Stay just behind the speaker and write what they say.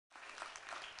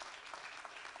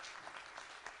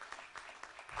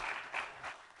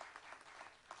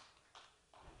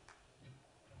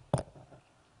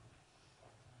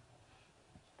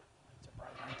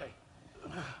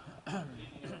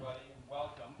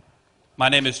My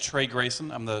name is Trey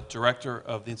Grayson. I'm the director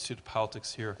of the Institute of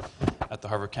Politics here at the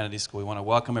Harvard Kennedy School. We want to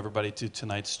welcome everybody to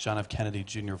tonight's John F. Kennedy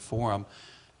Jr. Forum.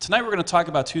 Tonight we're going to talk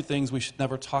about two things we should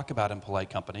never talk about in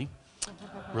polite company: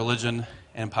 religion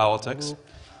and politics.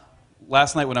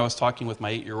 Last night when I was talking with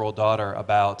my 8-year-old daughter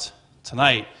about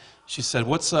tonight, she said,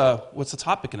 what's the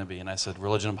topic going to be? And I said,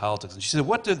 religion and politics. And she said,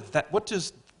 what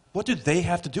do they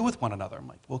have to do with one another? I'm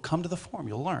like, well, come to the forum,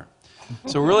 you'll learn.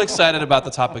 So we're really excited about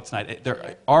the topic tonight.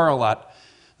 There are a lot,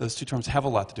 those two terms have a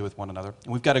lot to do with one another.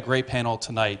 And we've got a great panel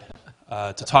tonight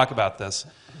to talk about this.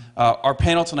 Our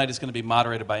panel tonight is going to be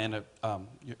moderated by Anna.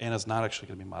 Anna's not actually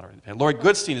going to be moderating the panel. Laurie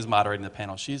Goodstein is moderating the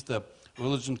panel. She's the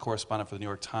religion correspondent for the New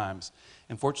York Times.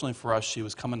 And fortunately for us, she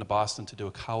was coming to Boston to do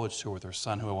a college tour with her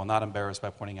son, who I will not embarrass by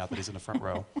pointing out that he's in the front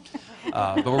row.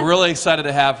 But we're really excited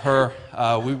to have her.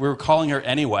 We were calling her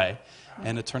anyway,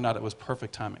 and it turned out it was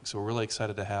perfect timing. So we're really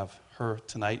excited to have her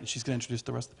tonight, and she's going to introduce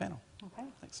the rest of the panel. Okay,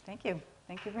 thanks. Thank you.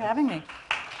 Thank you for having me.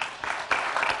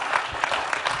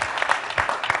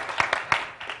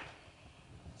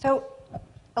 So,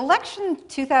 election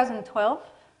 2012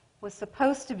 was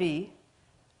supposed to be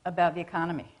about the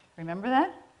economy. Remember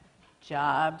that?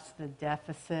 Jobs, the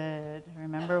deficit.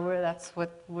 Remember where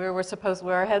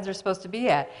our heads are supposed to be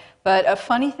at. But a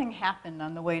funny thing happened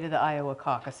on the way to the Iowa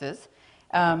caucuses.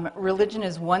 Religion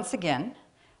is once again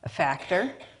a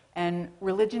factor, and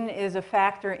religion is a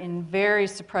factor in very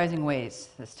surprising ways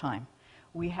this time.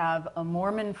 We have a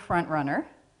Mormon frontrunner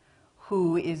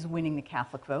who is winning the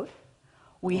Catholic vote.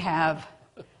 We have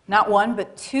not one,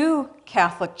 but two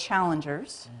Catholic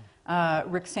challengers,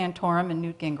 Rick Santorum and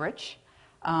Newt Gingrich,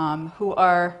 who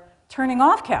are turning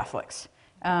off Catholics,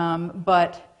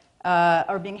 but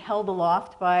are being held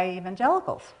aloft by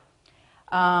evangelicals.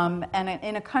 And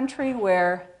in a country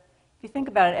where, if you think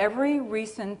about it, every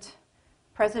recent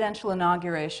presidential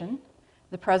inauguration,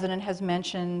 the president has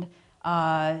mentioned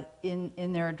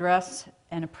in their address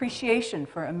an appreciation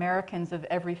for Americans of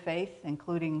every faith,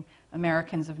 including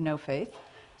Americans of no faith.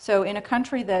 So in a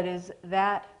country that is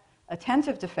that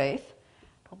attentive to faith,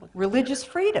 religious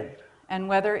freedom, and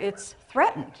whether it's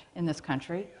threatened in this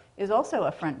country, is also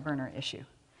a front burner issue.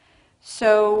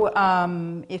 So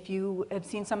if you have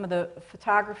seen some of the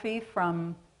photography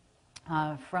from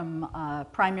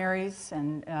primaries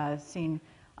and seen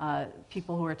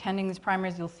people who are attending these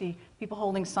primaries, you'll see people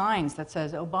holding signs that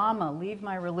says, "Obama, leave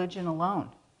my religion alone."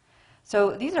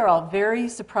 So these are all very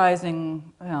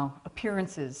surprising,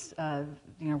 appearances of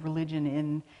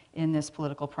religion in this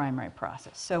political primary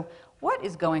process. So what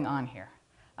is going on here?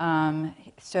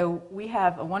 So we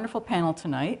have a wonderful panel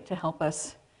tonight to help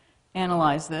us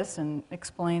analyze this and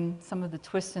explain some of the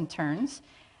twists and turns.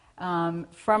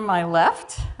 From my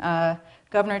left,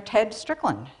 Governor Ted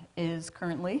Strickland is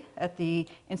currently at the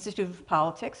Institute of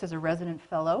Politics as a resident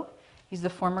fellow. He's the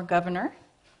former governor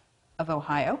of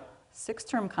Ohio,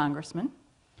 6-term congressman.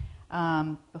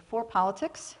 Before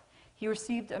politics, he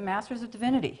received a Master's of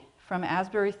Divinity from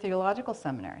Asbury Theological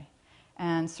Seminary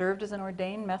and served as an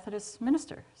ordained Methodist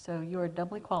minister. So you are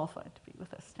doubly qualified to be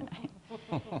with us tonight.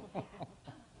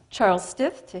 Charles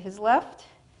Stith, to his left,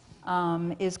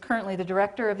 is currently the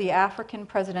director of the African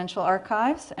Presidential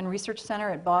Archives and Research Center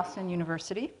at Boston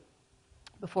University.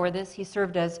 Before this, he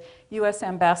served as U.S.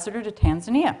 Ambassador to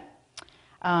Tanzania.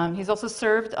 He's also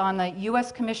served on the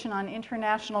U.S. Commission on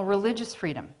International Religious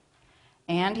Freedom,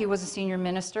 and he was a senior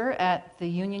minister at the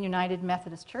Union United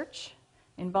Methodist Church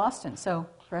in Boston. So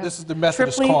this is the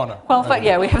Methodist corner. Qualified,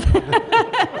 yeah, we have.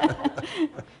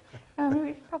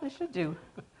 We probably should do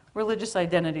religious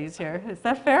identities here. Is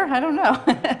that fair? I don't know.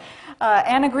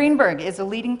 Anna Greenberg is a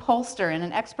leading pollster and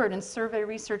an expert in survey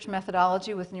research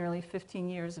methodology with nearly 15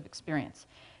 years of experience.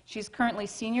 She's currently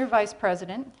Senior Vice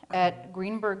President at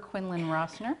Greenberg, Quinlan,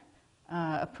 Rosner,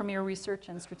 a premier research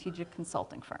and strategic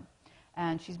consulting firm.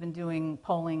 And she's been doing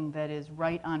polling that is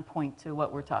right on point to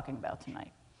what we're talking about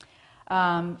tonight.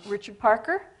 Richard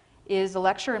Parker is a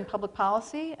lecturer in public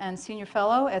policy and senior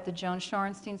fellow at the Joan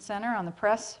Shorenstein Center on the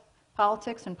Press,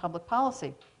 Politics, and Public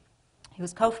Policy. He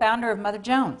was co-founder of Mother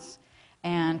Jones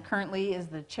and currently is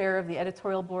the chair of the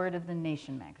editorial board of The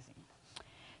Nation magazine.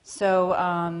 So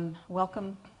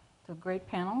welcome to a great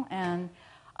panel. And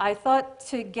I thought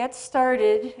to get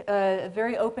started, a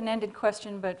very open-ended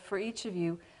question, but for each of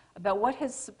you, about what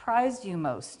has surprised you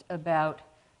most about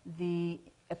the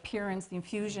appearance, the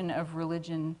infusion of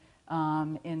religion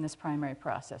in this primary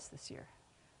process this year.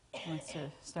 Who wants to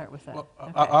start with that? Well,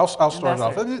 okay. I'll start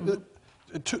off.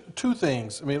 Two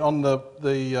things. I mean, on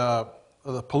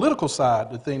the political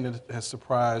side, the thing that has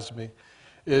surprised me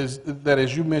is that,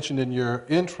 as you mentioned in your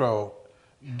intro,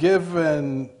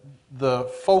 given the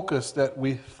focus that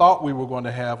we thought we were going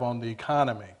to have on the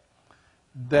economy,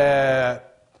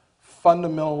 that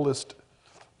fundamentalist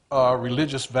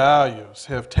religious values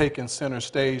have taken center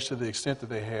stage to the extent that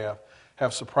they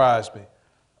have surprised me.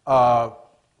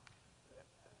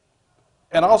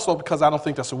 And also because I don't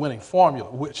think that's a winning formula,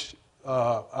 which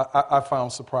I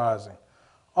found surprising.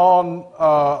 On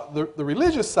the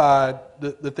religious side,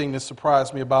 the thing that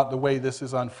surprised me about the way this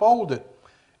is unfolded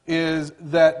is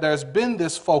that there's been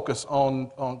this focus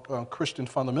on Christian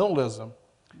fundamentalism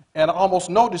and almost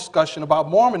no discussion about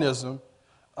Mormonism.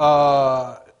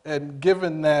 And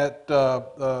given that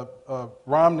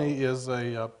Romney is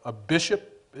a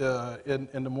bishop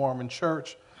in the Mormon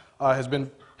church, has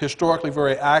been historically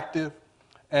very active,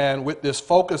 and with this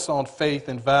focus on faith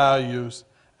and values,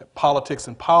 politics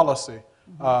and policy,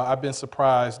 I've been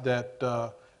surprised that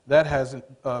that hasn't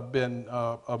been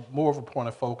more of a point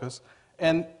of focus.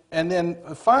 And then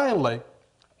finally,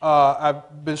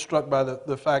 I've been struck by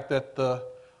the fact that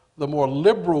the more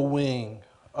liberal wing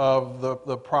of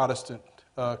the Protestant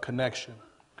connection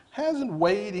hasn't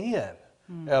weighed in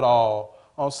at all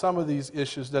on some of these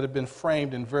issues that have been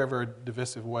framed in very, very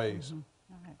divisive ways.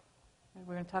 All right.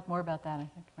 We're going to talk more about that, I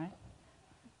think, right?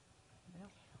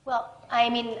 Well, I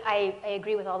mean, I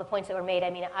agree with all the points that were made. I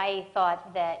mean, I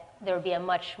thought that there would be a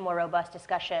much more robust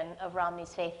discussion of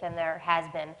Romney's faith than there has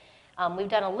been. We've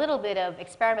done a little bit of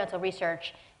experimental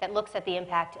research that looks at the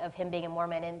impact of him being a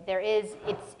Mormon, and it's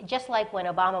just like when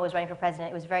Obama was running for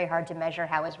president, it was very hard to measure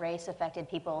how his race affected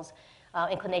people's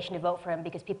inclination to vote for him,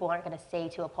 because people aren't going to say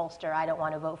to a pollster, I don't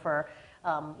want to vote for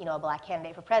a black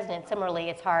candidate for president. Similarly,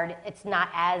 it's hard, it's not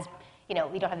as,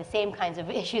 we don't have the same kinds of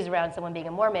issues around someone being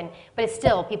a Mormon, but it's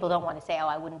still, people don't want to say, oh,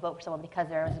 I wouldn't vote for someone because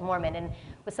they're a Mormon. And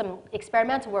with some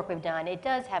experimental work we've done, it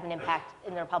does have an impact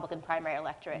in the Republican primary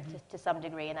electorate to some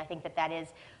degree, and I think that is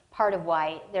part of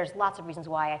why, there's lots of reasons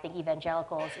why I think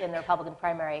evangelicals in the Republican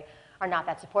primary are not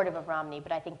that supportive of Romney,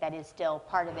 but I think that is still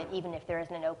part of it, even if there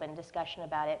isn't an open discussion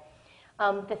about it.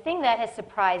 The thing that has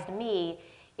surprised me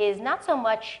is not so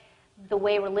much the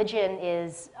way religion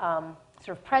is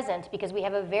sort of present, because we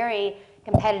have a very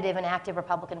competitive and active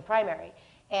Republican primary.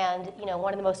 And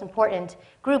one of the most important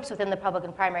groups within the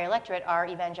Republican primary electorate are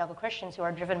evangelical Christians who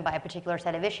are driven by a particular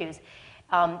set of issues.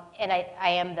 And I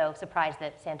am, though, surprised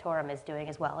that Santorum is doing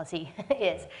as well as he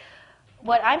is.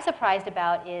 What I'm surprised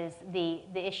about is the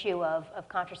issue of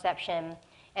contraception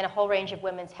and a whole range of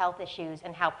women's health issues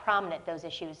and how prominent those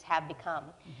issues have become.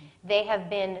 They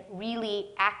have been really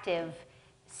active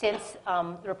since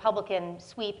the Republican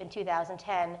sweep in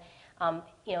 2010,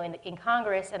 in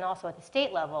Congress and also at the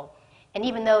state level. And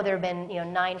even though there have been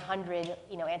 900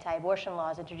 anti-abortion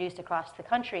laws introduced across the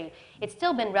country, it's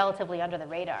still been relatively under the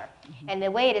radar. And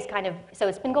the way it is so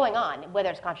it's been going on, whether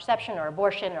it's contraception or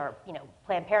abortion or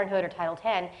Planned Parenthood or Title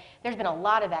X, there's been a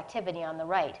lot of activity on the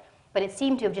right. But it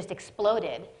seemed to have just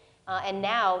exploded and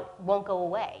now won't go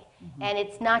away. And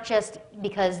it's not just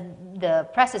because the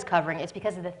press is covering it, it's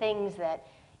because of the things that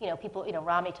people,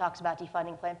 Romney talks about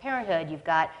defunding Planned Parenthood. You've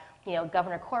got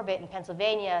Governor Corbett in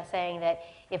Pennsylvania saying that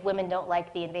if women don't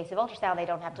like the invasive ultrasound, they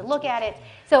don't have to look at it.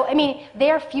 So, I mean,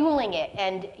 they're fueling it.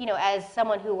 And, as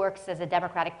someone who works as a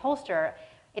Democratic pollster,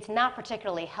 it's not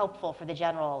particularly helpful for the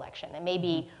general election. It may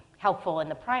be helpful in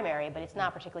the primary, but it's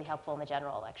not particularly helpful in the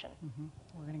general election.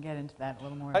 We're going to get into that a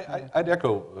little more. I'd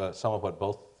echo some of what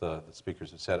both the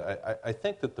speakers have said. I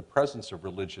think that the presence of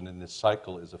religion in this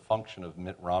cycle is a function of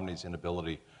Mitt Romney's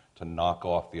inability to knock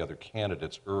off the other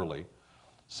candidates early.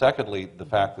 Secondly, the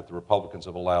fact that the Republicans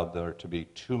have allowed there to be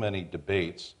too many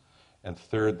debates. And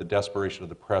third, the desperation of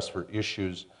the press for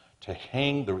issues to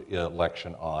hang the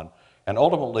election on, and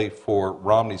ultimately for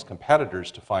Romney's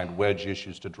competitors to find wedge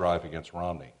issues to drive against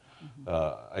Romney.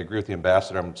 I agree with the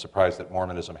ambassador. I'm surprised that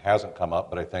Mormonism hasn't come up,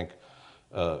 but I think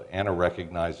Anna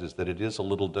recognizes that it is a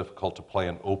little difficult to play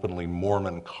an openly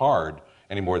Mormon card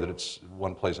any more than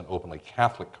one plays an openly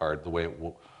Catholic card the way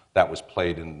that was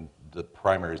played in the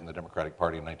primaries in the Democratic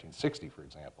Party in 1960, for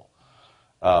example.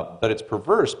 But it's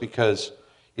perverse because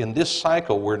in this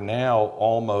cycle, we're now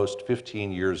almost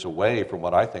 15 years away from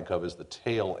what I think of as the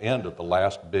tail end of the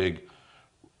last big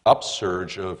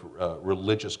upsurge of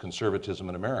religious conservatism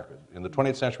in America. In the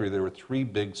 20th century, there were three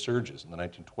big surges, in the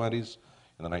 1920s,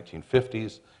 in the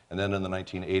 1950s, and then in the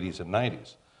 1980s and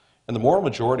 90s. And the moral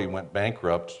majority went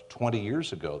bankrupt 20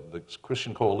 years ago. The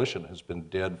Christian Coalition has been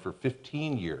dead for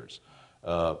 15 years.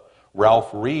 Ralph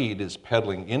Reed is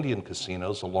peddling Indian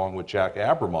casinos along with Jack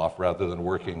Abramoff rather than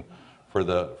working for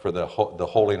the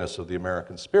holiness of the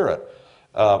American spirit.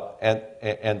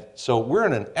 And so we're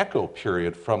in an echo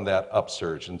period from that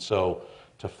upsurge. And so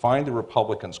to find the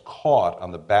Republicans caught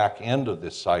on the back end of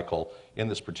this cycle in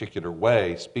this particular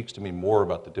way speaks to me more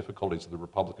about the difficulties of the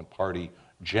Republican Party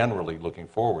generally looking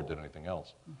forward than anything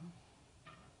else. Mm-hmm.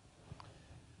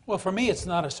 Well, for me, it's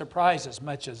not a surprise as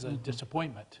much as a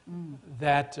disappointment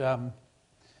that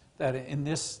that in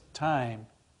this time,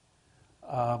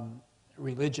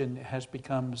 religion has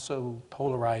become so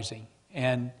polarizing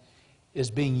and is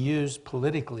being used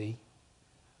politically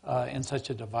in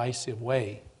such a divisive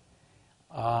way.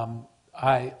 As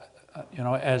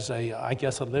I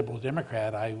guess a liberal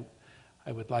Democrat, I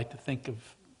would like to think of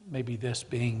maybe this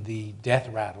being the death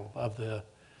rattle of the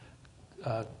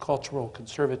cultural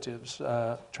conservatives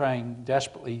trying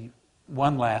desperately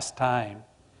one last time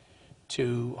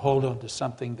to hold on to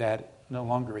something that no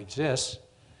longer exists,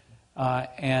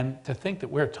 and to think that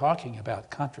we're talking about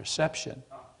contraception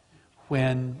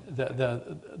when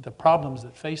the problems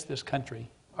that face this country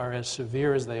are as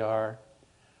severe as they are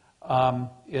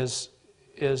is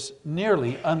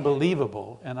nearly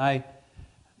unbelievable. And I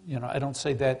don't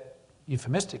say that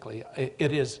euphemistically.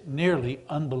 It is nearly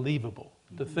unbelievable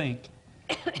to think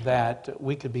that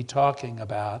we could be talking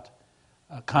about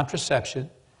contraception,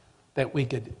 that we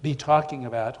could be talking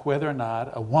about whether or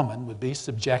not a woman would be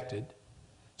subjected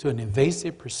to an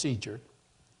invasive procedure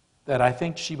that I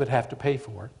think she would have to pay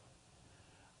for.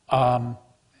 And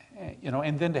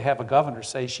then to have a governor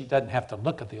say she doesn't have to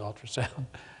look at the ultrasound.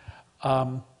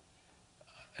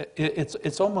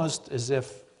 It's almost as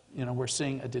if we're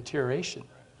seeing a deterioration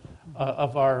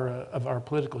of our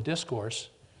political discourse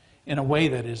in a way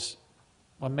that is,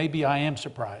 well, maybe I am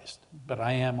surprised, but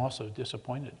I am also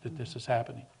disappointed that this is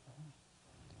happening.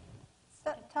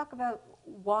 So talk about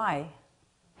why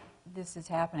this is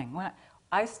happening. When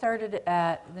I started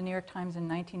at the New York Times in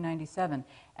 1997,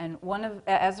 and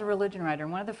as a religion writer,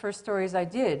 one of the first stories I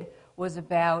did was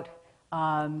about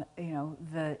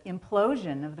the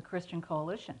implosion of the Christian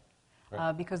Coalition,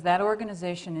 right. Because that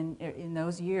organization in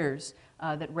those years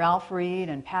that Ralph Reed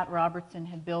and Pat Robertson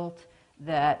had built,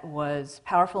 that was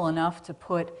powerful enough to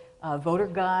put voter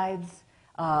guides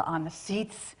on the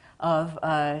seats of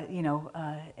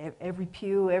every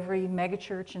pew, every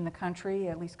megachurch in the country,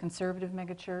 at least conservative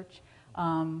megachurch,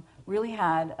 really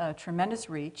had a tremendous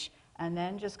reach, and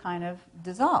then just kind of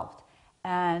dissolved.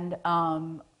 And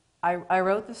I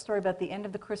wrote this story about the end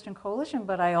of the Christian Coalition,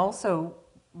 but I also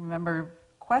remember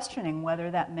questioning whether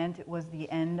that meant it was the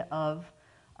end of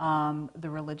the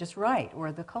religious right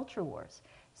or the culture wars.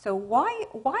 So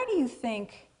why do you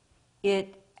think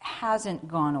it hasn't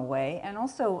gone away? And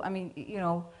also, I mean,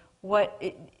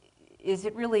 is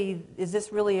this really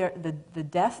the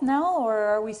death knell, or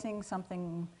are we seeing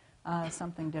something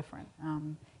different?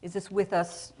 Is this with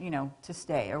us, to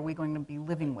stay? Are we going to be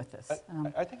living with this?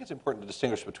 I think it's important to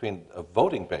distinguish between a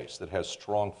voting base that has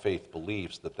strong faith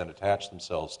beliefs that then attach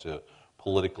themselves to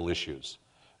political issues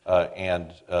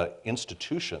and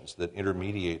institutions that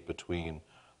intermediate between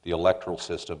the electoral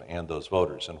system and those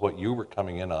voters. And what you were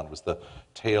coming in on was the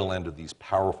tail end of these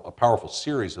a powerful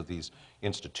series of these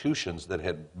institutions that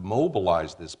had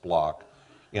mobilized this bloc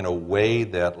in a way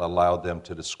that allowed them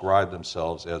to describe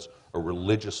themselves as a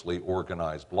religiously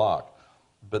organized bloc.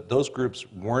 But those groups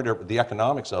the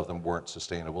economics of them weren't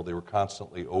sustainable. They were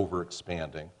constantly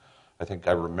overexpanding. I think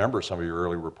I remember some of your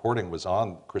early reporting was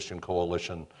on Christian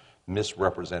Coalition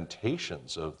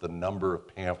misrepresentations of the number of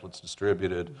pamphlets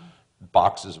distributed,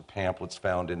 boxes of pamphlets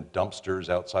found in dumpsters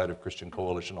outside of Christian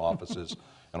Coalition offices,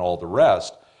 and all the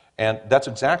rest. And that's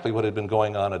exactly what had been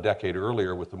going on a decade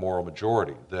earlier with the moral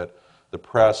majority, that the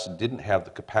press didn't have the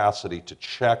capacity to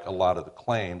check a lot of the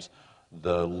claims.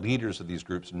 The leaders of these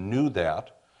groups knew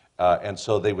that, and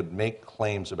so they would make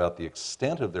claims about the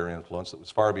extent of their influence that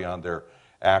was far beyond their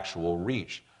actual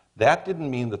reach. That didn't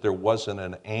mean that there wasn't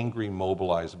an angry,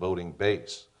 mobilized voting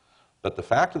base. But the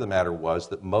fact of the matter was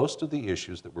that most of the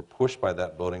issues that were pushed by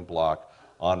that voting bloc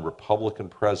on Republican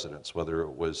presidents, whether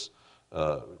it was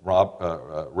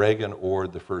Reagan or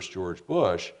the first George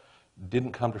Bush,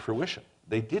 didn't come to fruition.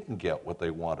 They didn't get what they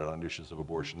wanted on issues of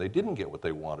abortion. They didn't get what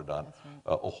they wanted on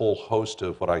a whole host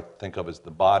of what I think of as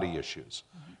the body issues,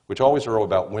 which always are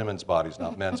about women's bodies,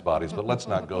 not men's bodies, but let's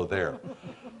not go there.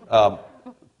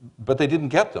 But they didn't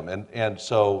get them, and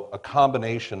so a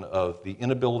combination of the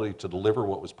inability to deliver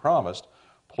what was promised,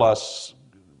 plus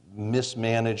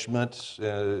mismanagement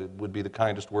would be the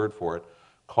kindest word for it,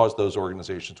 caused those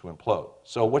organizations to implode.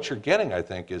 So what you're getting, I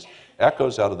think, is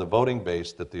echoes out of the voting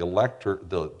base that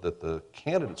that the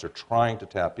candidates are trying to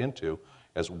tap into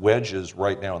as wedges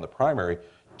right now in the primary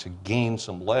to gain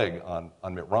some leg on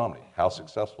Mitt Romney. How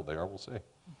successful they are, we'll see.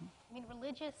 I mean,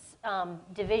 religious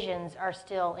divisions are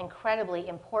still incredibly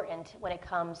important when it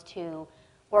comes to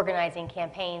organizing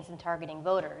campaigns and targeting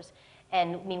voters.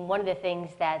 And I mean, one of the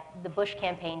things that the Bush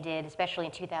campaign did, especially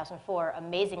in 2004,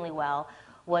 amazingly well,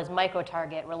 was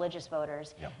micro-target religious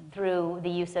voters through the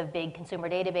use of big consumer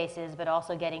databases, but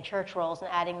also getting church rolls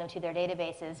and adding them to their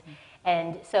databases.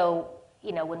 And so,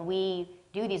 you know, when we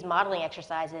do these modeling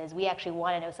exercises, we actually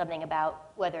want to know something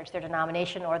about whether it's their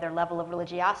denomination or their level of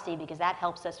religiosity, because that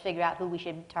helps us figure out who we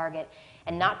should target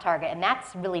and not target, and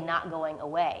that's really not going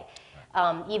away.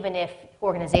 Even if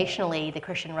organizationally the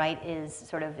Christian right is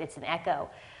sort of, it's an echo.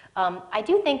 I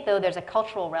do think, though, there's a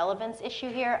cultural relevance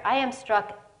issue here. I am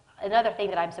struck, another thing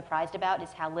that I'm surprised about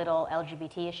is how little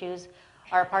LGBT issues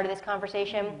are a part of this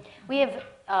conversation. We have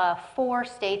 4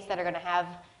 states that are going to have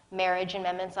marriage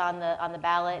amendments on the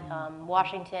ballot,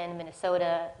 Washington,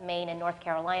 Minnesota, Maine, and North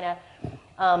Carolina.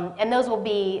 And those will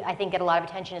be, I think, get a lot of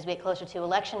attention as we get closer to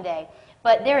Election Day.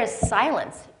 But there is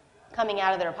silence coming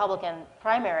out of the Republican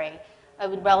primary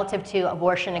relative to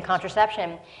abortion and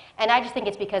contraception. And I just think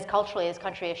it's because culturally this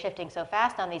country is shifting so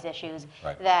fast on these issues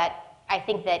that I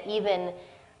think that even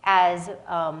as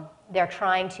they're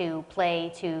trying to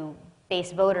play to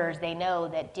base voters, they know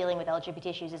that dealing with LGBT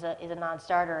issues is a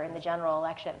non-starter in the general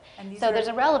election. So there's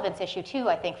a relevance issue too,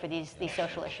 I think, for these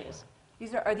social issues.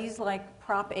 Are these like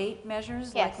Prop 8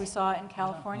 measures, Yes. like we saw in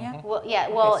California? Well, yeah.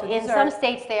 Well, so in some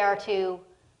states they are to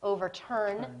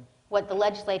overturn what the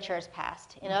legislature has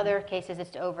passed. In other cases, it's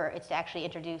to actually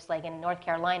introduce, like in North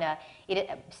Carolina,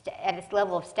 at its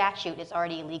level of statute, it's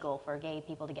already illegal for gay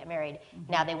people to get married.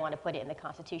 Now they want to put it in the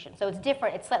Constitution. So it's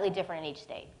different. It's slightly different in each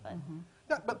state. But.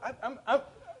 Yeah, but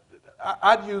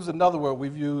I'd use another word.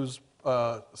 We've used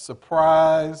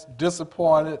surprised,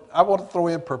 disappointed. I want to throw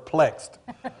in perplexed.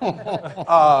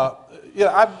 Up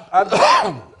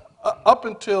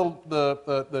until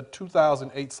the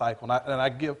 2008 cycle, and I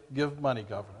give money,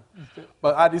 Governor.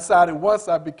 But I decided once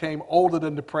I became older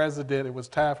than the president, it was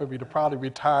time for me to probably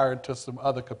retire into some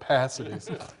other capacities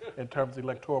in terms of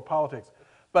electoral politics.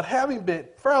 But having been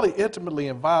fairly intimately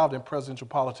involved in presidential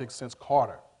politics since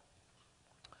Carter,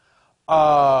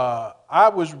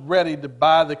 I was ready to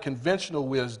buy the conventional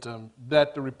wisdom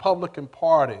that the Republican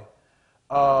Party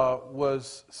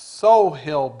was so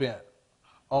hell-bent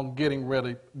on getting rid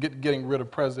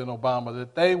of President Obama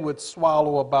that they would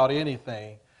swallow about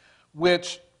anything,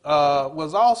 which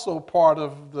was also part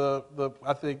of the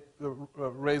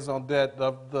raison d'etre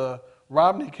of the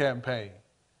Romney campaign.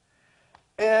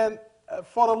 And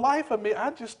for the life of me, I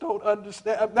just don't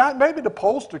understand. Now, maybe the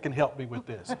pollster can help me with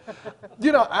this.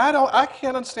 I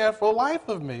can't understand for the life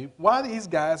of me why these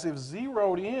guys have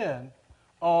zeroed in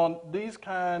on these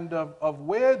kind of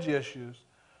wedge issues,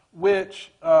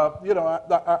 which,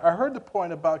 I heard the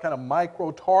point about kind of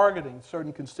micro-targeting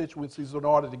certain constituencies in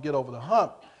order to get over the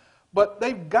hump. But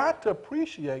they've got to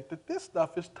appreciate that this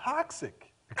stuff is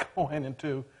toxic going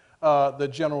into the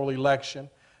general election.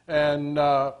 And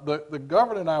the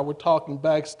governor and I were talking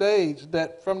backstage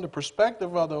that from the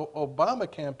perspective of the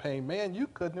Obama campaign, man, you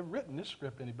couldn't have written this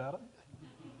script any better.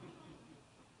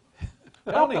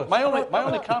 My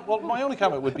only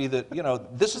comment would be that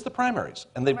this is the primaries,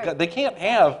 and they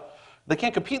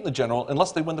can't compete in the general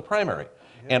unless they win the primary.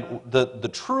 Yeah. And the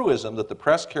truism that the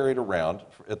press carried around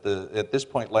at this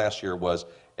point last year was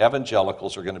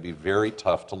evangelicals are going to be very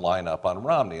tough to line up on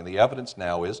Romney, and the evidence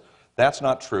now is that's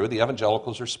not true. The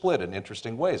evangelicals are split in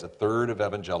interesting ways. A third of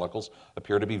evangelicals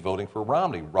appear to be voting for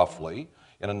Romney, roughly,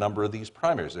 in a number of these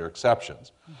primaries. There are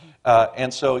exceptions.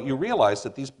 And so you realize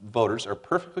that these voters are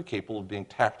perfectly capable of being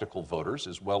tactical voters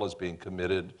as well as being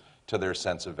committed to their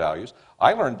sense of values.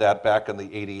 I learned that back in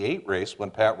the '88 race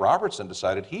when Pat Robertson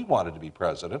decided he wanted to be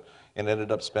president and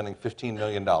ended up spending $15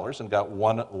 million and got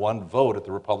one vote at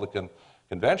the Republican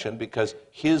convention because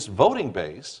his voting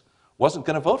base wasn't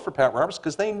going to vote for Pat Roberts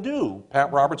because they knew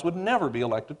Pat Roberts would never be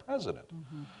elected president.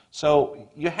 So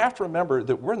you have to remember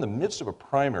that we're in the midst of a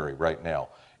primary right now,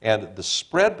 and the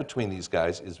spread between these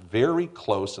guys is very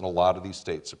close in a lot of these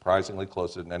states, surprisingly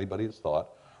closer than anybody has thought.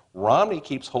 Romney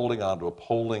keeps holding on to a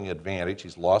polling advantage.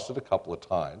 He's lost it a couple of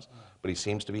times, but he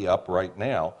seems to be up right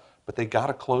now. But they got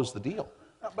to close the deal,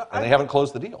 and they haven't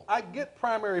closed the deal. I get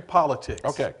primary politics.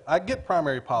 Okay. I get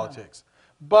primary politics.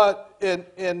 But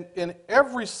in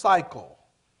every cycle,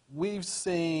 we've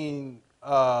seen,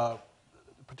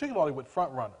 particularly with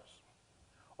front runners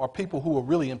or people who are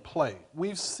really in play,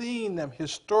 we've seen them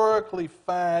historically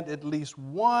find at least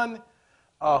one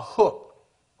hook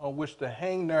on which to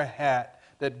hang their hat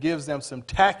that gives them some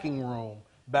tacking room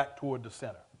back toward the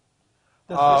center.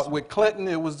 With Clinton,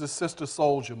 it was the Sister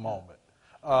Soldier moment.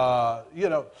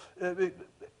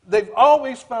 They've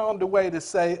always found a way to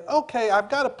say, okay, I've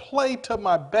got to play to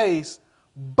my base,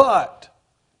 but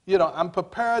I'm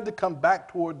prepared to come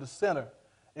back toward the center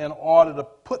in order to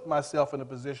put myself in a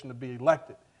position to be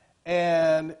elected.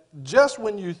 And just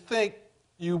when you think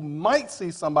you might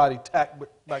see somebody tack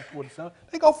back toward the center,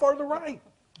 they go further right.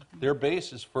 Their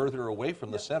base is further away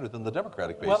from the center than the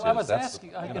Democratic base Well, is. I was That's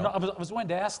asking, the- I was going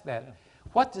to ask that.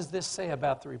 What does this say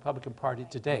about the Republican Party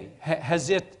today? Has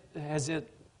it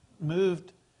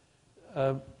moved?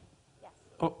 Yes.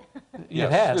 Oh,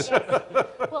 Yes. It has.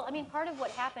 Well, I mean, part of what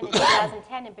happened in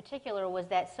 2010 in particular was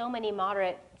that so many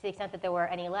moderate, to the extent that there were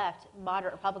any left,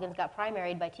 moderate Republicans got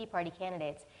primaried by Tea Party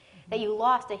candidates, that you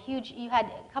lost you had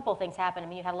a couple of things happen. I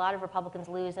mean, you had a lot of Republicans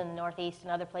lose in the Northeast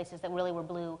and other places that really were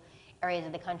blue areas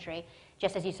of the country,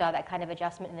 just as you saw that kind of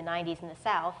adjustment in the 90s in the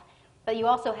South. But you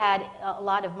also had a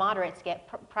lot of moderates get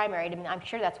primaried. I mean, I'm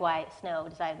sure that's why Snow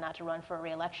decided not to run for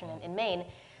re-election in Maine.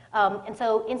 And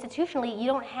so institutionally, you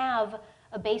don't have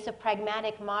a base of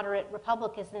pragmatic, moderate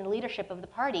Republicans in the leadership of the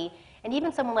party. And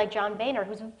even someone like John Boehner,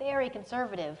 who's very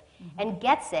conservative and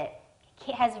gets it,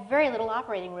 has very little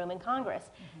operating room in Congress.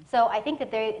 So I think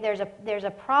that there's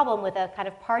a problem with a kind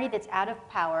of party that's out of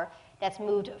power, that's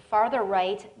moved farther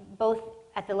right, both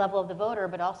at the level of the voter,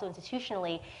 but also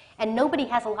institutionally, and nobody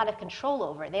has a lot of control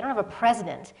over it. They don't have a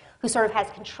president who sort of has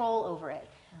control over it.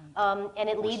 And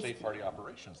it Or leads state party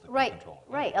operations that right, we control.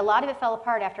 right. A lot of it fell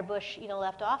apart after Bush,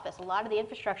 left office. A lot of the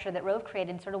infrastructure that Rove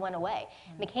created sort of went away.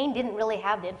 McCain didn't really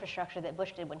have the infrastructure that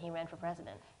Bush did when he ran for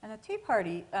president. And the Tea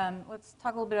Party, let's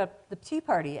talk a little bit about the Tea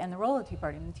Party and the role of the Tea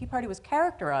Party. And the Tea Party was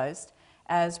characterized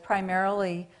as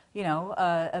primarily,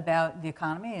 about the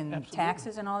economy and Absolutely.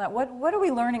 taxes and all that. What are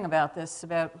we learning about this,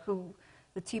 about who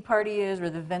the Tea Party is, or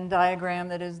the Venn diagram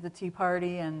that is the Tea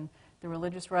Party and the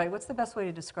religious right? What's the best way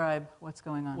to describe what's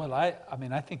going on? Well, I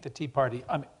think the Tea Party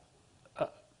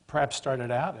perhaps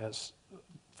started out as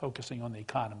focusing on the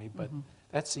economy, but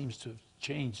that seems to have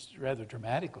changed rather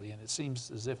dramatically, and it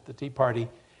seems as if the Tea Party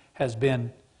has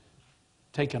been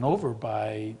taken over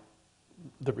by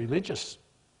the religious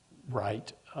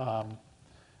right.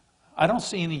 I don't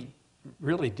see any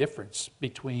really difference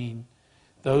between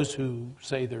those who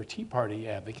say they're Tea Party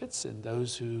advocates and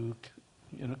those who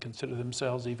consider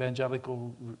themselves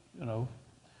evangelical,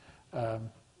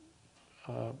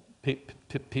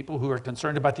 people who are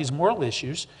concerned about these moral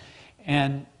issues.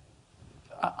 And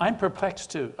I'm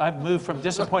perplexed too. I've moved from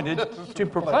disappointed to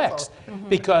perplexed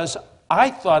because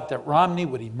I thought that Romney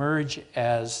would emerge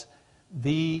as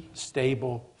the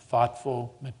stable,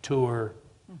 thoughtful, mature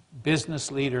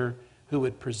business leader who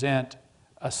would present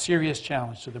a serious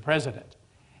challenge to the president.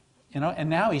 And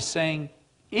now he's saying,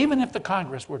 even if the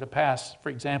Congress were to pass, for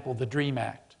example, the DREAM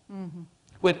Act,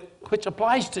 which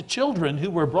applies to children who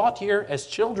were brought here as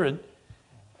children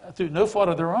through no fault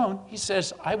of their own, he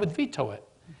says, I would veto it.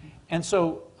 And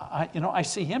so, I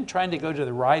see him trying to go to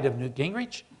the right of Newt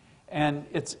Gingrich, and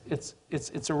it's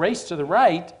a race to the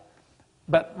right.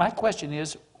 But my question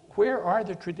is, where are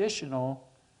the traditional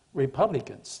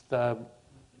Republicans, the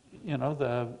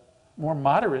more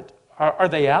moderate? Are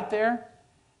they out there,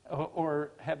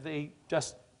 or have they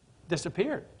just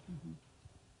disappeared?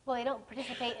 Well, they don't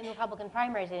participate in Republican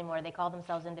primaries anymore. They call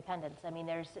themselves independents. I mean,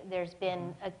 there's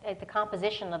been the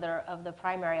composition of the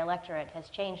primary electorate has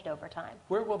changed over time.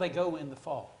 Where will they go in the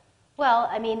fall? Well,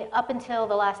 I mean, up until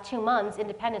the last 2 months,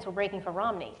 independents were breaking for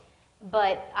Romney.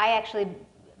 But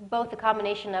both the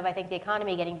combination of, I think, the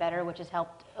economy getting better, which has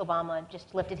helped Obama,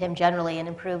 just lifted him generally and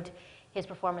improved his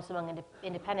performance among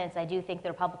independents. I do think the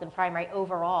Republican primary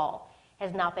overall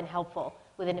has not been helpful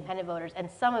with independent voters. And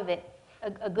some of it,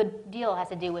 a good deal, has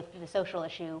to do with the social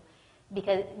issue,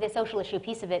 because the social issue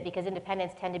piece of it, because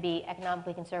independents tend to be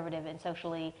economically conservative and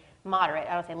socially moderate.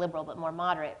 I don't say liberal, but more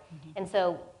moderate. And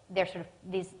so they're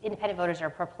these independent voters are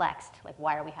perplexed, like,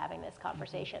 why are we having this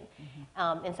conversation?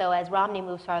 And so as Romney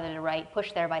moves farther to the right,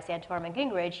 pushed there by Santorum and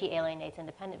Gingrich, he alienates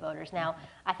independent voters. Now,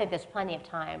 I think there's plenty of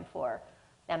time for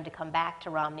them to come back to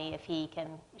Romney if he can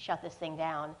shut this thing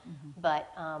down. But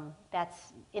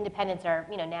independents are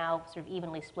now sort of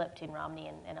evenly split between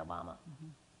Romney and Obama.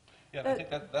 Yeah, and I think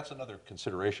that's another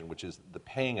consideration, which is the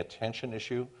paying attention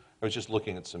issue. I was just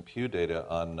looking at some Pew data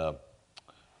on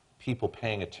people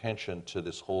paying attention to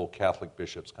this whole Catholic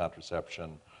bishops'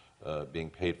 contraception being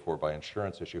paid for by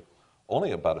insurance issue.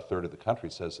 Only about a third of the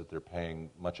country says that they're paying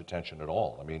much attention at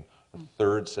all. I mean, a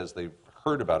third says they've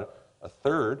heard about it. A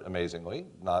third, amazingly,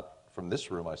 not from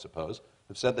this room, I suppose,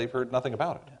 have said they've heard nothing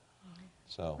about it.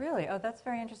 So Really? Oh, that's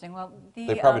very interesting. Well,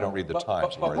 they probably don't read the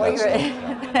Times. but Lori,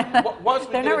 that's- yeah. Once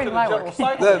we They're get not into reading the my general work.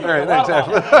 cycle, That's right,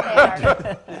 exactly.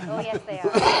 They are. Oh, yes, they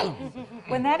are.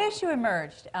 When that issue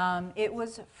emerged, it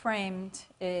was framed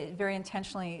very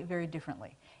intentionally, very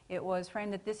differently. It was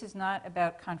framed that this is not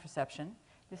about contraception,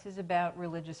 This is about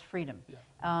religious freedom.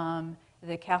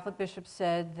 The Catholic bishop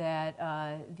said that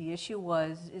the issue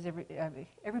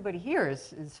everybody here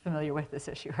is familiar with this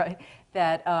issue, right?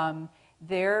 That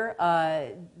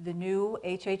the new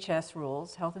HHS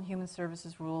rules, Health and Human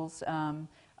Services rules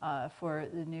for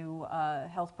the new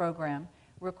health program,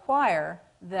 require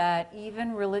that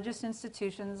even religious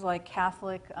institutions like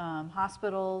Catholic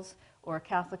hospitals or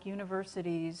Catholic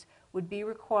universities would be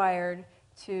required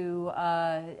to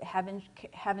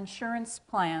have insurance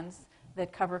plans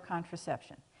that cover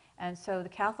contraception. And so the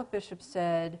Catholic bishop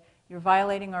said, you're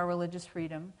violating our religious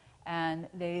freedom. And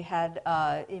they had,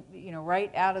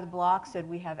 right out of the block said,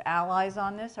 we have allies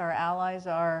on this. Our allies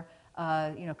are,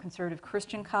 conservative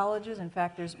Christian colleges. In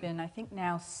fact, there's been, I think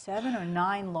now, 7 or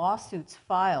 9 lawsuits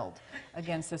filed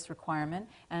against this requirement.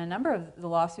 And a number of the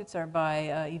lawsuits are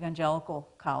by evangelical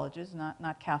colleges,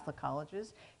 not Catholic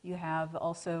colleges. You have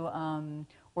also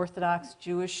Orthodox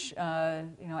Jewish,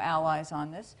 allies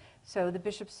on this. So the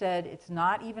bishop said it's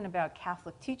not even about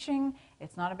Catholic teaching,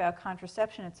 it's not about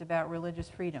contraception, it's about religious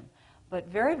freedom. But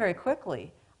very, very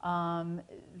quickly,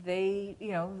 the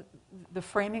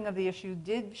framing of the issue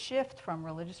did shift from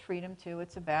religious freedom to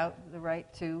it's about the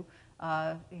right to,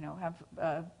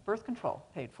 have birth control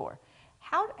paid for.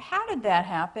 How did that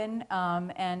happen?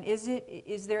 And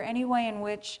is there any way in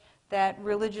which that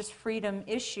religious freedom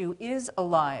issue is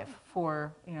alive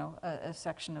for a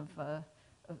section of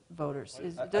voters?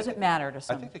 Does it matter to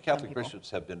some? I think the Catholic people? bishops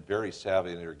have been very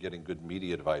savvy and they're getting good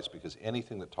media advice, because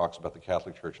anything that talks about the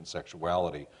Catholic Church and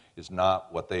sexuality is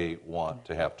not what they want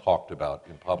to have talked about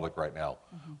in public right now,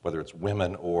 whether it's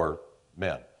women or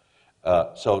men.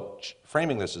 So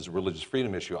framing this as a religious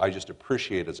freedom issue, I just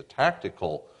appreciate as a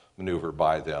tactical maneuver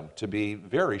by them to be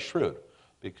very shrewd,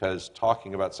 because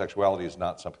talking about sexuality is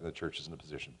not something the church is in a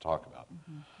position to talk about.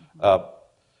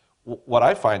 What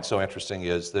I find so interesting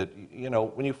is that,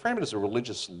 when you frame it as a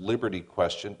religious liberty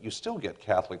question, you still get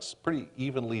Catholics pretty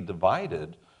evenly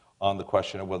divided on the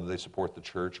question of whether they support the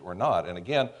church or not. And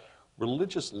again,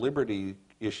 religious liberty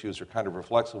issues are kind of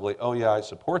reflexively, oh yeah, I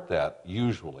support that,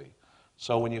 usually.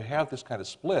 So when you have this kind of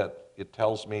split, it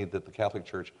tells me that the Catholic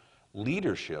Church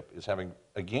leadership is having,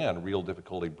 again, real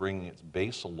difficulty bringing its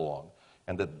base along,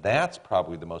 and that's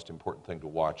probably the most important thing to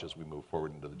watch as we move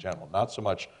forward into the general. Not so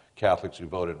much Catholics who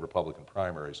voted in Republican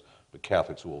primaries, but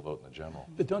Catholics who will vote in the general.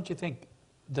 But don't you think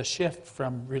the shift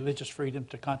from religious freedom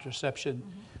to contraception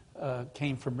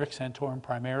came from Rick Santorum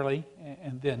primarily?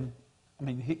 And then,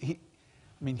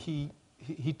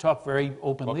 he talked very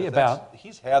openly about...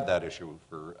 He's had that issue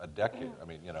for a decade.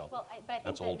 Well, but I think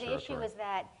that's old the territory. issue is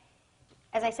that,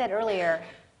 as I said earlier,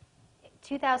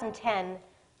 2010...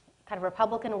 kind of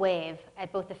Republican wave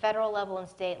at both the federal level and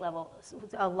state level.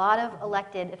 A lot of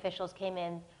elected officials came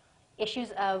in.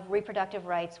 Issues of reproductive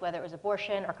rights, whether it was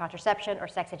abortion or contraception or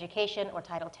sex education or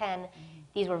Title X,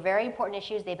 these were very important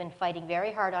issues. They've been fighting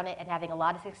very hard on it and having a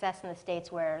lot of success in the states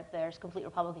where there's complete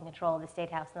Republican control of the state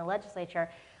house and the legislature,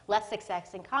 less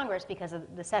success in Congress because of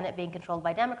the Senate being controlled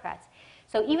by Democrats.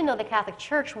 So even though the Catholic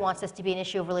Church wants this to be an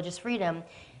issue of religious freedom,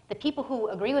 the people who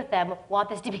agree with them want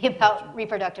this to be about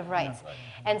reproductive rights. Yeah, right.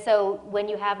 And so when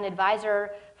you have an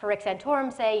advisor for Rick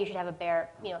Santorum say you should have a bare,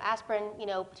 aspirin,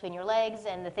 between your legs,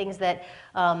 and the things that,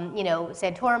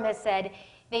 Santorum has said,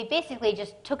 they basically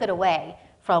just took it away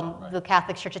from the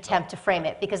Catholic Church attempt to frame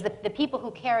it, because the people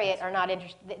who carry it are not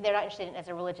they're not interested in it as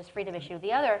a religious freedom issue.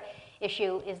 The other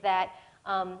issue is that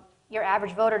your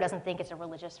average voter doesn't think it's a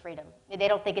religious freedom. They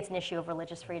don't think it's an issue of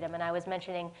religious freedom. And I was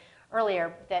mentioning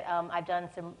earlier that I've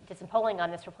did some polling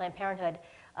on this for Planned Parenthood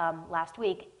last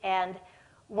week. And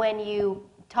when you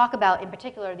talk about, in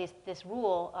particular, this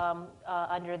rule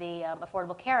under the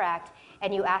Affordable Care Act,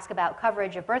 and you ask about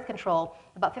coverage of birth control,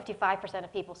 about 55%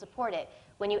 of people support it.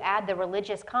 When you add the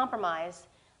religious compromise,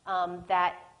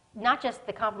 that not just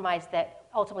the compromise that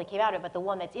ultimately came out of it, but the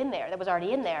one that's in there, that was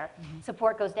already in there,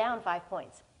 support goes down 5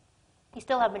 points. You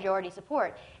still have majority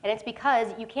support. And it's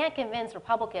because you can't convince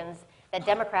Republicans that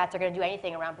Democrats are going to do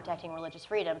anything around protecting religious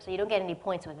freedom, so you don't get any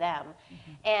points with them.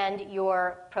 And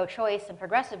your pro-choice and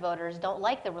progressive voters don't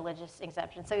like the religious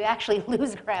exemption, so you actually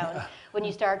lose ground when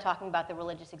you start talking about the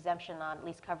religious exemption on at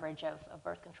least coverage of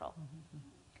birth control.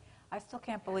 I still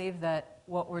can't believe that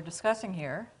what we're discussing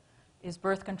here is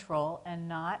birth control and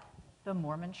not the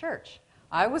Mormon Church.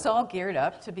 I was all geared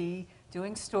up to be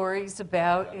doing stories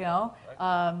about,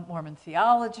 Mormon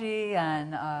theology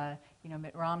and,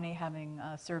 Mitt Romney having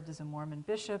served as a Mormon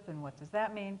bishop, and what does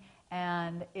that mean?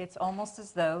 And it's almost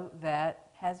as though that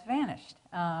has vanished.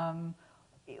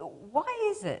 Why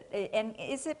is it? And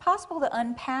is it possible to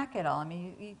unpack it all? I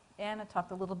mean, Anna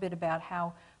talked a little bit about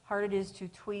how hard it is to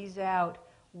tweeze out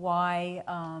why,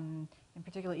 in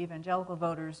particular evangelical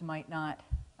voters, might not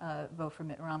vote for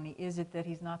Mitt Romney? Is it that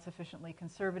he's not sufficiently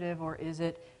conservative, or is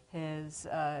it his,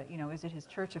 is it his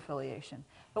church affiliation?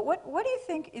 But what do you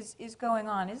think is going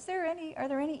on? Are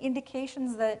there any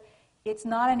indications that it's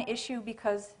not an issue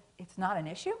because it's not an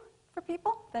issue for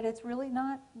people? That it's really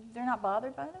not, they're not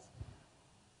bothered by this?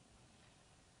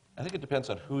 I think it depends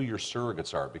on who your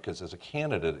surrogates are, because as a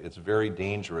candidate, it's very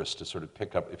dangerous to sort of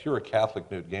pick up. If you're a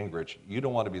Catholic Newt Gingrich, you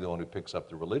don't want to be the one who picks up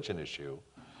the religion issue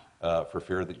for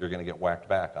fear that you're going to get whacked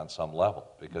back on some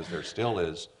level, because there still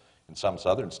is, in some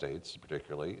southern states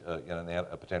particularly,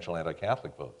 a potential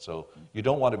anti-Catholic vote. So you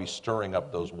don't want to be stirring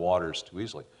up those waters too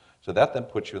easily. So that then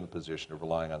puts you in the position of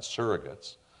relying on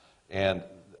surrogates. And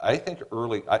I think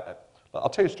I'll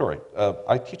tell you a story.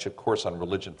 I teach a course on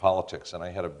religion politics, and I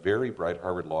had a very bright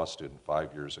Harvard Law student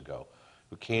 5 years ago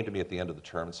who came to me at the end of the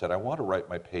term and said, I want to write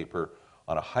my paper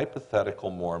on a hypothetical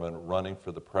Mormon running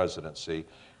for the presidency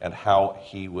and how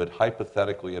he would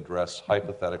hypothetically address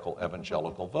hypothetical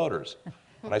evangelical voters.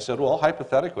 And I said, well,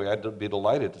 hypothetically, I'd be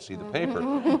delighted to see the paper.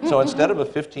 So instead of a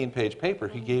 15-page paper,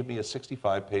 he gave me a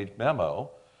 65-page memo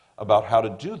about how to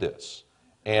do this.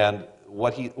 And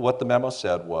what the memo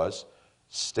said was,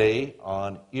 stay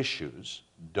on issues,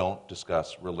 don't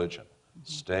discuss religion.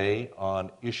 Stay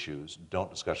on issues, don't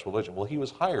discuss religion. Well, he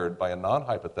was hired by a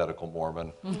non-hypothetical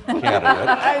Mormon candidate.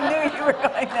 I knew you were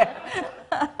going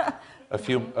there.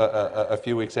 a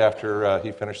few weeks after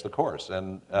he finished the course.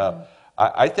 And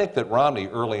I think that Romney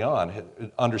early on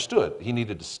understood he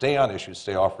needed to stay on issues,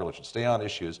 stay off religion, stay on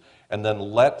issues, and then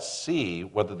let's see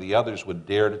whether the others would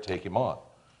dare to take him on.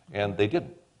 And they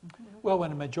didn't. Well,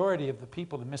 when a majority of the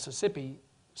people in Mississippi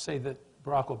say that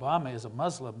Barack Obama is a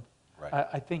Muslim, Right.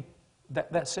 I think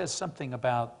that says something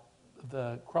about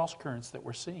the cross currents that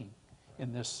we're seeing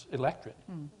in this electorate.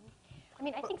 I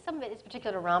mean, I think some of it is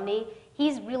particular to Romney.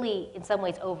 He's really, in some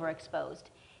ways, overexposed.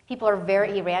 People are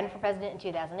he ran for president in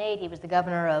 2008. He was the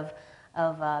governor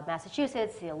of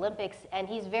Massachusetts, the Olympics, and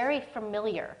he's very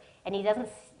familiar. And he doesn't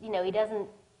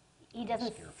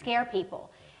scare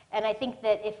people. And I think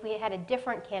that if we had a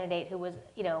different candidate who was,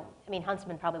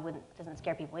 Huntsman probably doesn't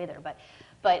scare people either, but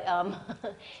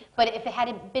if it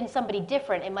had been somebody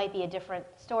different, it might be a different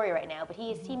story right now. But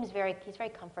he's very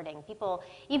comforting. People,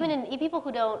 people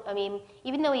who don't,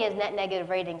 even though he has net negative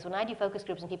ratings, when I do focus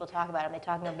groups and people talk about him, they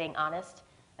talk about him being honest,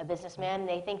 a businessman.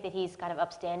 They think that he's kind of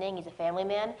upstanding. He's a family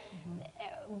man.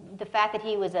 The fact that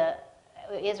he was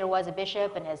is or was a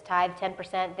bishop and has tithed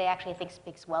 10%, they actually think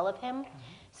speaks well of him.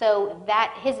 So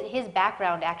that his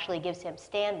background actually gives him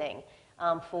standing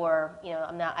for,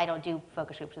 I don't do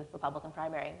focus groups with Republican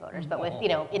primary voters, but with,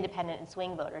 independent and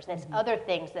swing voters. And it's other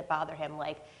things that bother him,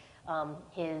 like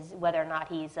whether or not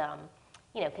he's,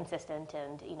 consistent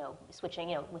and,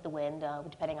 switching, with the wind,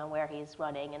 depending on where he's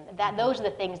running. And those are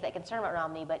the things that concern about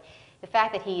Romney. But the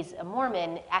fact that he's a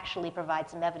Mormon actually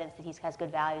provides some evidence that he has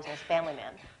good values and is a family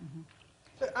man.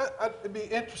 It'd be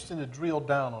interesting to drill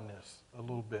down on this a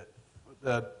little bit.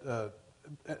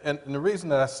 And the reason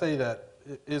that I say that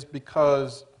is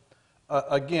because,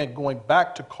 again, going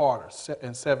back to Carter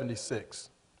in '76,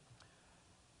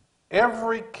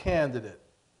 every candidate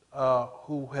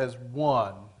who has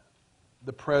won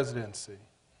the presidency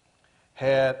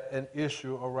had an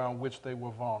issue around which they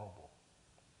were vulnerable.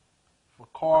 For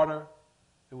Carter,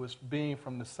 it was being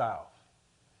from the South.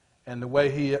 And the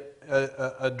way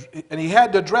and he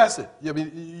had to address it. I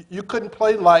mean, you couldn't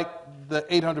play like the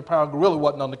 800-pound gorilla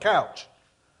wasn't on the couch.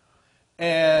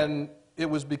 And it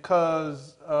was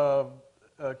because of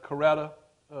Coretta,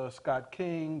 Scott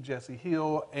King, Jesse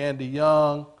Hill, Andy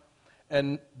Young,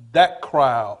 and that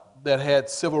crowd that had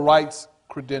civil rights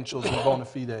credentials and bona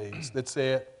fides that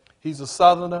said, he's a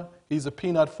Southerner, he's a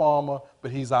peanut farmer, but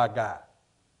he's our guy.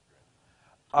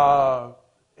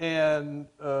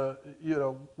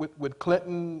 With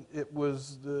Clinton, it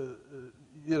was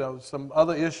some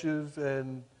other issues,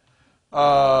 and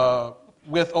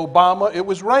with Obama, it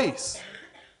was race.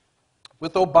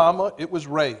 With Obama, it was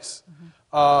race.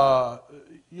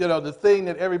 The thing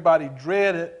that everybody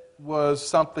dreaded was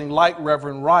something like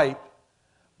Reverend Wright,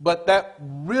 but that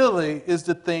really is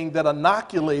the thing that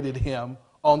inoculated him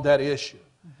on that issue.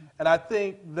 And I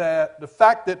think that the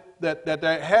fact that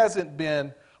there hasn't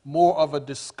been more of a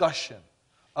discussion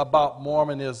about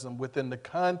Mormonism within the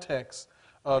context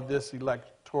of this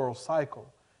electoral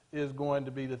cycle is going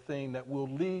to be the thing that will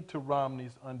lead to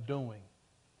Romney's undoing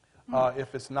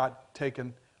if it's not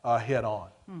taken head on.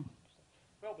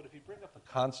 Well, but if you bring up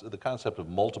the concept of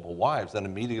multiple wives, then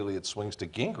immediately it swings to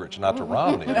Gingrich, not to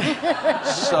Romney.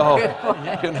 So,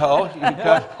 you know,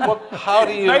 well, how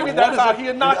do you... Maybe that's how he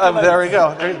inoculates. There we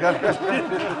go. There you go.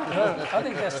 I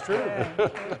think that's true.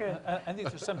 I think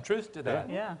there's some truth to that.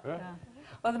 Yeah.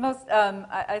 Well, the most,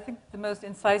 I think the most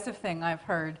incisive thing I've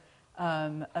heard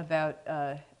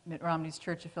about Mitt Romney's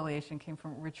church affiliation came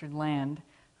from Richard Land,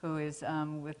 who is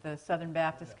with the Southern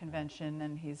Baptist Convention,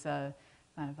 and he's kind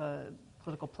of a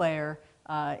political player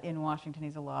in Washington.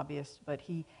 He's a lobbyist, but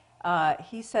he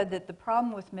said that the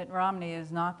problem with Mitt Romney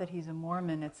is not that he's a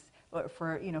Mormon. It's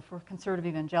for conservative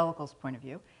evangelicals' point of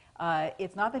view.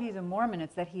 It's not that he's a Mormon.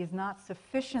 It's that he is not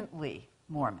sufficiently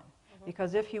Mormon.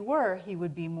 Because if he were, he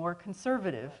would be more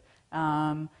conservative,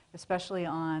 especially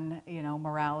on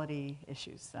morality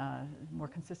issues, more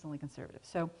consistently conservative.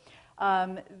 So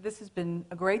this has been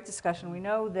a great discussion. We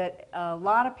know that a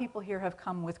lot of people here have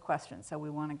come with questions, so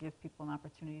we want to give people an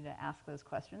opportunity to ask those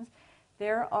questions.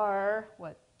 There are,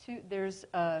 two? There's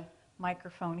a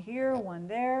microphone here, one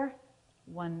there,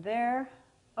 one there.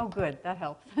 Oh, good, that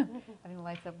helps. Having the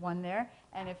lights up, one there.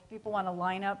 And if people want to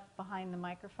line up behind the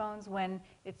microphones, when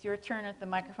it's your turn at the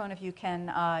microphone, if you can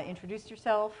introduce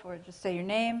yourself or just say your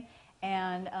name.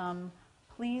 And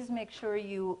please make sure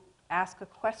you ask a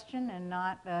question and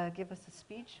not give us a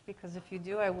speech, because if you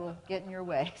do, I will get in your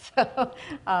way. So,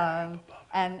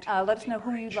 and let us know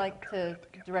who you'd like to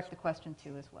direct the question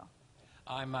to as well.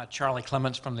 I'm Charlie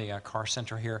Clements from the Carr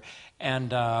Center here,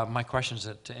 and my question is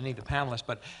to any of the panelists,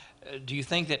 but do you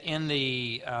think that in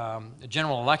the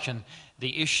general election,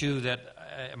 the issue that,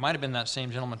 it might have been that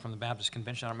same gentleman from the Baptist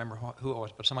Convention, I don't remember who it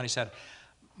was, but somebody said,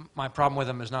 my problem with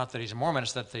him is not that he's a Mormon,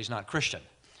 it's that he's not Christian,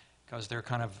 because they're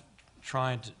kind of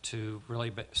trying to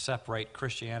really separate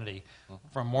Christianity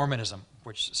from Mormonism,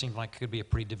 which seems like it could be a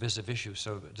pretty divisive issue.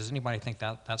 So does anybody think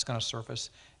that that's going to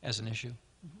surface as an issue?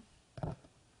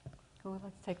 Cool,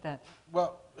 let's take that.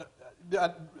 Well,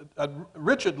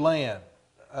 Richard Land,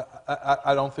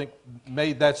 I don't think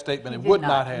made that statement. He It did would not,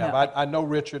 not have. no. I know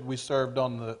Richard. We served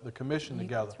on the commission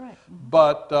together. That's right.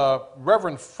 But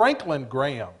Reverend Franklin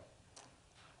Graham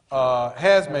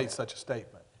has made such a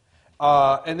statement.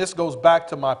 And this goes back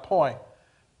to my point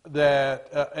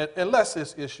that unless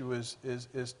this issue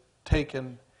is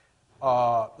taken,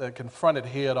 confronted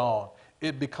head on,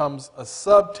 it becomes a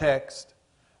subtext,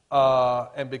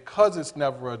 and because it's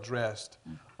never addressed,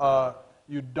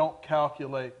 you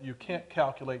can't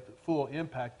calculate the full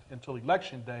impact until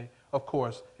Election Day. Of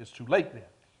course, it's too late then.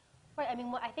 Right, I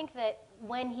mean, I think that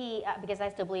when he, because I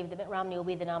still believe that Mitt Romney will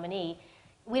be the nominee,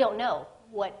 we don't know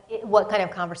what kind of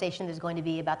conversation there's going to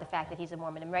be about the fact that he's a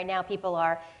Mormon. And right now people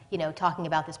are, talking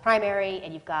about this primary,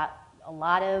 and you've got a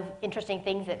lot of interesting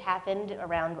things that happened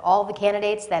around all the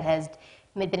candidates that has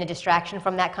been a distraction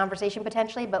from that conversation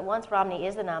potentially. But once Romney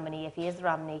is the nominee, if he is the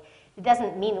nominee, it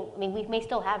doesn't mean, we may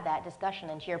still have that discussion.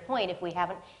 And to your point, if we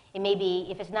haven't, it may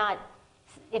be,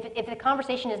 if the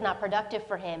conversation is not productive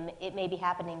for him, it may be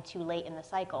happening too late in the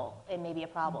cycle. It may be a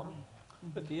problem.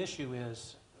 But the issue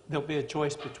is there'll be a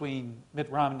choice between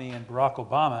Mitt Romney and Barack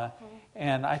Obama,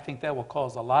 and I think that will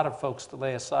cause a lot of folks to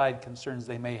lay aside concerns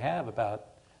they may have about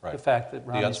the fact that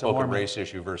Romney's the unspoken a Mormon. race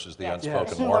issue versus the Yes. unspoken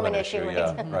Yes. Mormon Mormon issue. issue,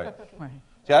 Yeah, right. right.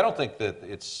 See, I don't think that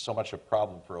it's so much a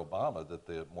problem for Obama that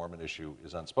the Mormon issue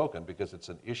is unspoken, because it's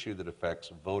an issue that affects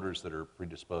voters that are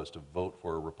predisposed to vote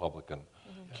for a Republican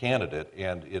candidate,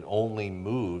 and it only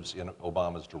moves in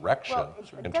Obama's direction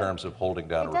in terms of holding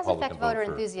down a It does Republican affect voter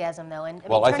vote. enthusiasm, though, and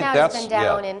Well, I think turnout has been that's,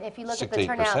 down, yeah, and if you look 6 at to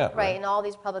the 8%, turnout, right? and all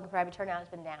these Republican private turnout has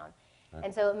been down,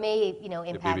 and so it may,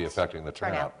 impact It may be affecting the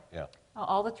turnout. Yeah, Oh,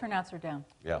 all the turnouts are down.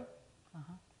 yeah.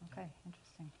 Okay,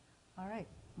 interesting. All right.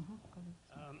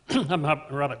 I'm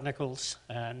Robert Nichols,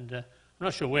 and I'm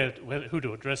not sure who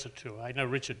to address it to. I know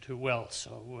Richard too well,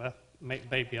 so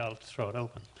maybe I'll throw it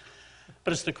open.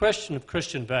 But it's the question of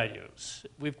Christian values.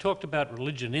 We've talked about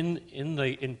religion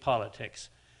in politics,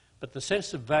 but the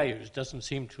sense of values doesn't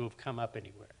seem to have come up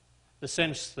anywhere. The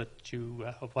sense that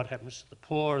of what happens to the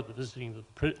poor, the visiting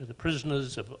of the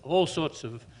prisoners, of all sorts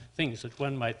of things that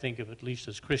one might think of at least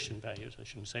as Christian values. I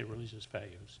shouldn't say religious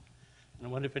values. And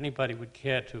I wonder if anybody would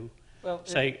care to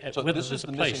say So whether this there's is a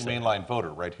the place missing there. mainline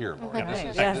voter right here, Laurie. Right.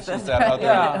 This Yes, is that's that right. other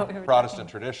Yeah. We were Protestant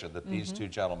tradition that these two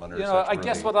gentlemen are such I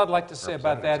guess worthy what I'd like to say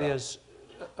about that representatives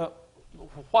is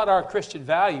what are Christian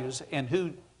values, and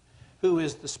who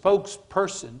is the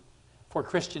spokesperson for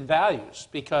Christian values?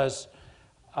 Because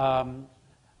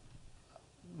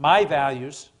my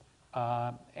values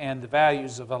and the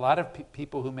values of a lot of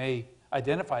people who may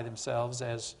identify themselves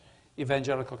as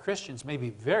evangelical Christians may be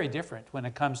very different when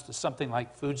it comes to something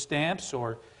like food stamps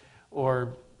or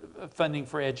funding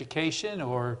for education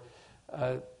or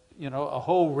a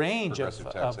whole range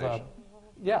Progressive taxation.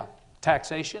 yeah,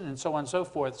 taxation and so on and so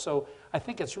forth. So I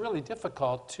think it's really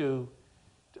difficult to,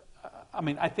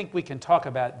 I think we can talk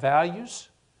about values,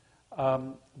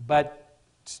 but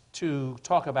to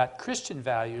talk about Christian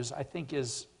values, I think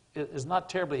is not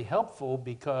terribly helpful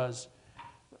because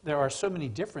there are so many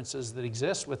differences that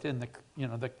exist within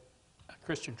the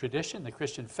Christian tradition, the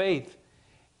Christian faith,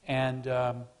 and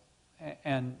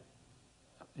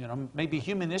maybe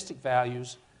humanistic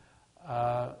values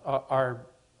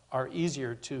are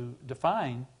easier to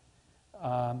define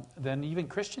than even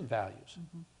Christian values.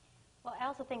 Mm-hmm. Well, I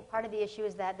also think part of the issue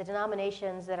is that the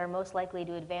denominations that are most likely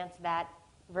to advance that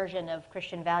version of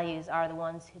Christian values are the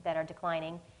ones that are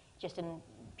declining, just in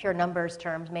pure numbers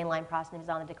terms. Mainline Protestantism is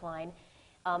on the decline.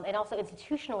 And also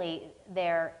institutionally,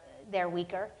 they're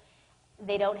weaker.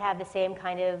 They don't have the same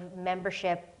kind of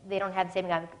membership. They don't have the same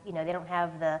kind of, they don't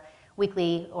have the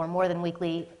weekly or more than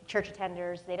weekly church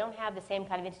attenders. They don't have the same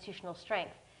kind of institutional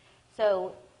strength.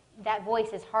 So that voice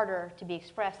is harder to be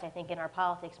expressed, I think, in our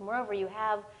politics. Moreover, you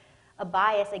have a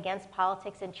bias against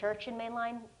politics in church in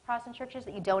mainline Protestant churches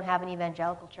that you don't have in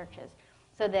evangelical churches.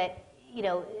 So that,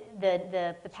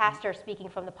 the pastor speaking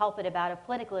from the pulpit about a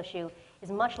political issue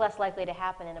is much less likely to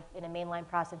happen in a mainline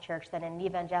Protestant church than in an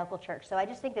evangelical church. So I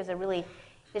just think there's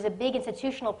a big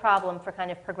institutional problem for kind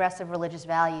of progressive religious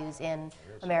values in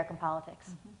American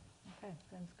politics. Mm-hmm. Okay,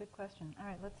 that's a good question. All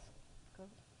right, let's go.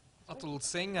 Atul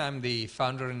Singh, I'm the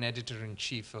founder and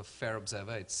editor-in-chief of Fair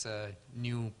Observer. It's a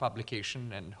new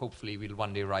publication, and hopefully we'll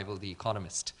one day rival The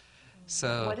Economist.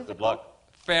 So, What is Good it luck.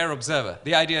 Fair Observer.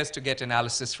 The idea is to get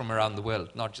analysis from around the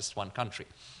world, not just one country.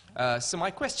 So my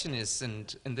question is,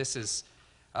 and this is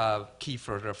key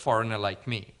for a foreigner like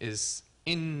me, is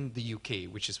in the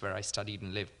UK, which is where I studied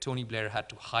and lived, Tony Blair had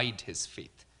to hide his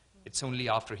faith. It's only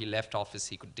after he left office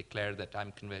he could declare that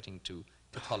I'm converting to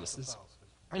Catholicism.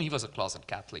 And he was a closet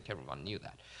Catholic, everyone knew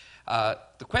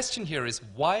that. The question here is,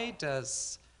 why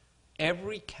does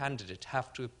every candidate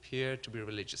have to appear to be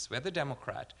religious, whether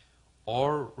Democrat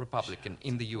or Republican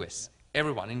in the US?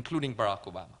 Everyone, including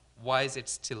Barack Obama. Why is it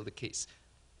still the case?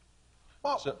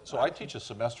 So I teach a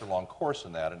semester-long course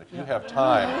in that, and if you have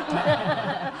time,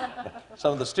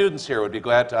 some of the students here would be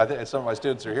glad to, I think some of my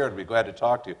students are here would be glad to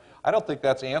talk to you. I don't think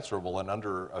that's answerable in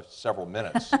under several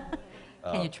minutes.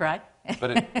 Can you try?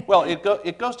 But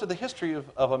it goes to the history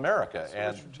of America.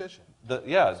 And tradition.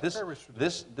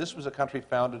 This was a country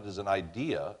founded as an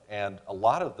idea, and a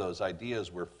lot of those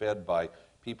ideas were fed by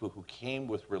people who came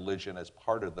with religion as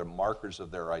part of the markers of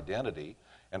their identity,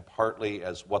 and partly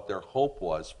as what their hope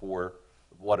was for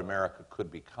what America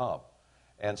could become.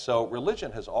 And so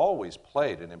religion has always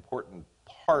played an important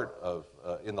part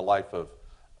in the life of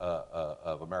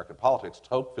American politics.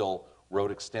 Tocqueville wrote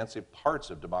extensive parts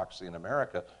of Democracy in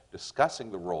America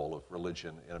discussing the role of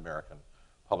religion in American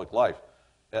public life.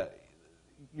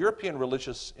 European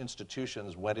religious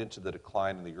institutions went into the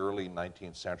decline in the early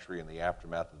 19th century in the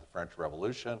aftermath of the French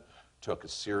Revolution, took a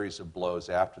series of blows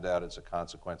after that as a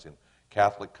consequence in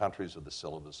Catholic countries of the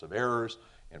syllabus of errors,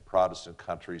 in Protestant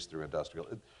countries through industrial.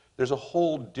 There's a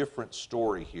whole different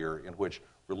story here in which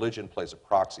religion plays a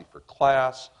proxy for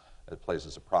class, it plays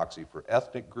as a proxy for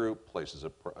ethnic group, plays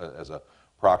as a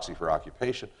proxy for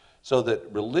occupation, so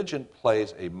that religion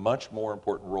plays a much more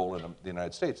important role in the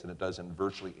United States than it does in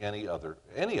virtually any other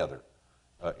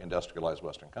industrialized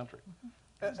Western country.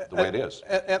 It's the way it is.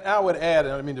 And I would add,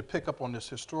 and I mean to pick up on this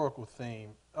historical theme,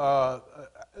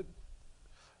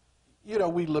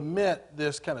 we lament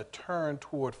this kind of turn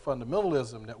toward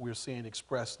fundamentalism that we're seeing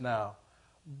expressed now.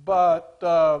 But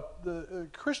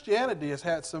Christianity has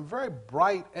had some very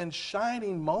bright and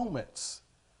shining moments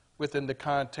within the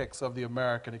context of the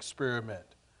American experiment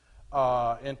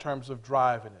in terms of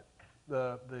driving it.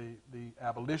 The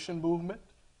abolition movement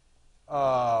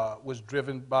was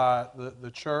driven by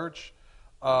the church.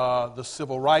 The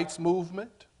civil rights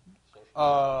movement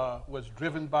was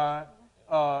driven by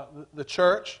the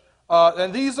church.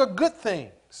 And these are good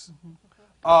things.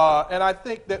 And I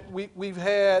think that we've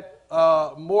had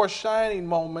more shining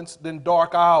moments than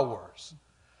dark hours.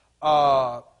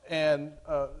 I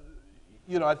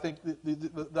think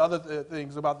the other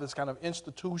things about this kind of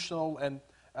institutional and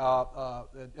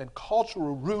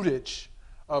cultural rootage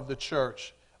of the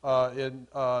church in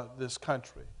this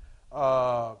country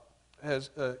has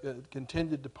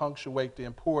continued to punctuate the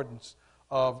importance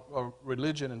of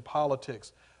religion and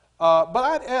politics. But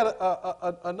I'd add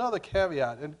another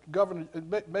caveat, and Governor,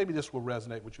 maybe this will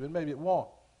resonate with you, and maybe it won't.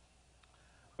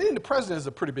 Being the president is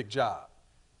a pretty big job.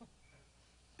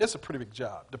 It's a pretty big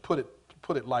job, to put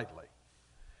it lightly.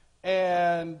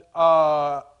 And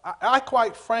I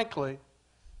quite frankly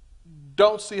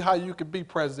don't see how you can be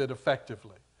president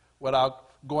effectively without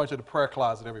going to the prayer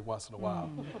closet every once in a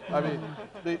while. I mean,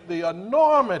 the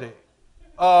enormity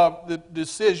of the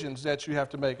decisions that you have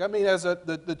to make. I mean, as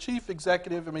the chief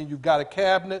executive, I mean, you've got a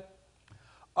cabinet,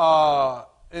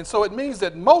 and so it means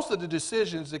that most of the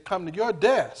decisions that come to your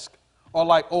desk are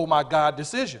like, oh my God,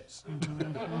 decisions.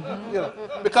 You know,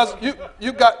 because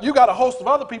you got a host of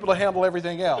other people to handle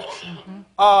everything else.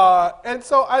 And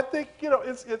so I think, you know,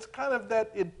 it's kind of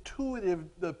that intuitive,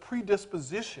 the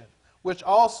predisposition, which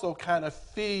also kind of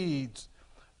feeds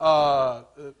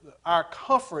our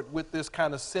comfort with this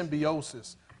kind of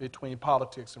symbiosis between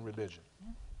politics and religion.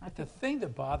 The thing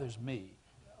that bothers me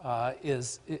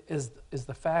is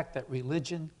the fact that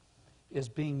religion is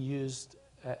being used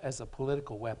as a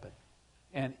political weapon,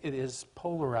 and it is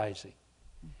polarizing.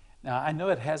 Now, I know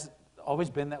it hasn't always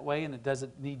been that way, and it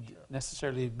doesn't need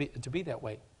necessarily to be that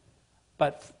way.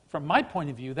 But from my point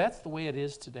of view, that's the way it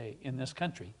is today in this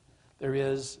country.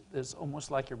 There's almost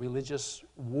like a religious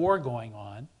war going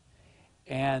on,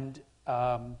 and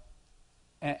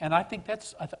I think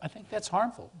that's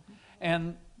harmful.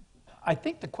 And I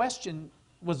think the question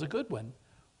was a good one.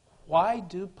 Why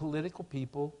do political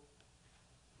people,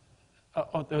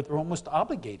 they're almost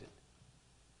obligated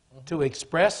to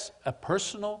express a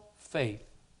personal faith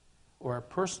or a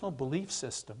personal belief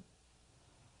system?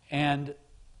 And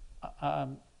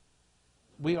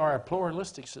we are a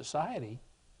pluralistic society.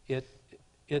 I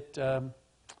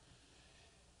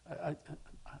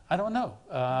don't know.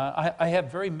 I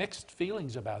have very mixed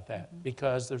feelings about that,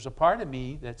 because there's a part of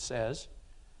me that says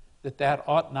that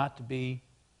ought not to be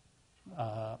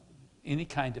any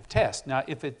kind of test. Now,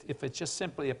 if it's just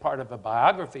simply a part of a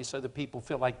biography so that people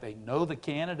feel like they know the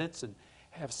candidates and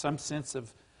have some sense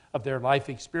of their life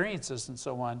experiences and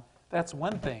so on, that's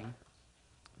one thing.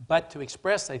 But to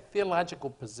express a theological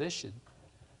position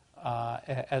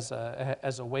as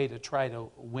a way to try to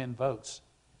win votes,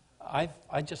 I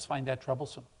just find that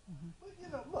troublesome. Well, you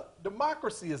know, look,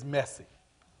 democracy is messy.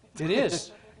 It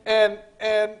is. And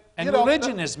you know,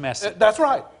 religion is messy. That's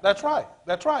right.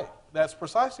 That's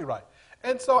precisely right.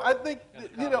 And so I think, And the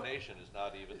you know, combination is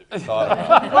not even to be thought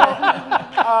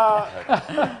about.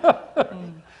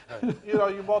 you know,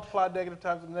 you multiply negative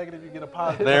times with negative, you get a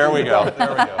positive. There we go.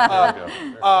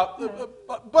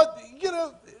 But you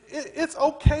know, it's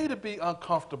okay to be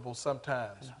uncomfortable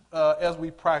sometimes as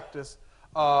we practice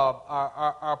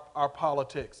our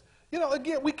politics. You know,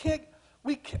 again,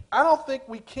 I don't think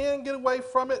we can get away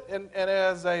from it. And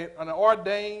as an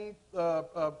ordained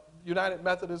United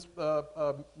Methodist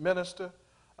minister,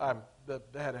 I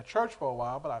had a church for a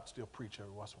while, but I'd still preach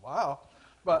every once in a while.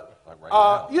 But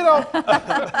you know,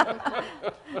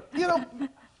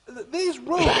 these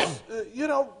roots, you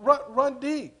know, run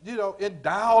deep. You know,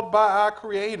 endowed by our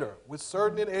Creator with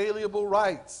certain inalienable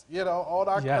rights. You know, on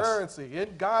our currency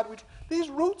in God. These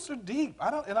roots are deep.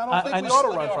 I don't think we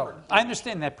ought to run from it. I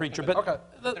understand that, preacher, but okay.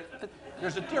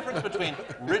 There's a difference between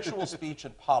ritual speech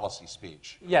and policy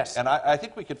speech. Yes. And I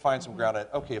think we could find some ground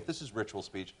at, okay, if this is ritual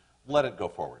speech, let it go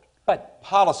forward. But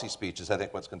Policy speech is, I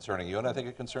think, what's concerning you, and I think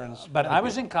it concerns But many I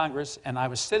was people. in Congress, and I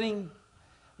was sitting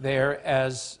there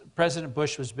as President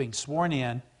Bush was being sworn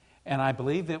in, and I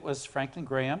believe it was Franklin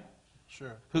Graham,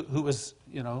 Sure. who was,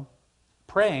 you know,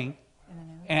 praying.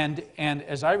 And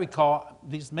as I recall,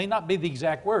 these may not be the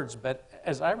exact words, but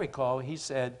as I recall, he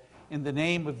said, "In the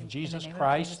name of Jesus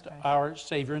Christ, our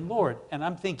Savior and Lord." And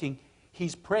I'm thinking,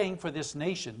 he's praying for this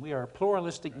nation. We are a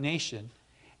pluralistic nation,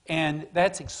 and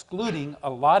that's excluding a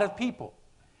lot of people.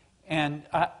 And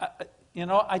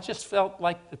I just felt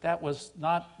like that was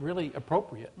not really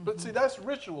appropriate. But see, that's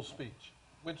ritual speech,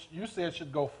 which you said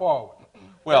should go forward.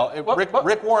 Well,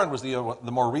 Rick Warren was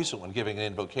the more recent one giving an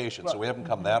invocation, so we haven't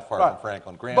come that far from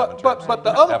Franklin Graham in terms But of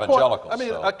the other point, evangelicals. I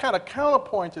mean, a kind of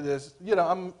counterpoint to this, you know,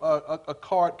 I'm a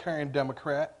card-carrying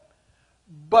Democrat,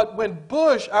 but when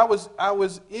Bush, I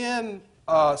was in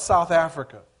South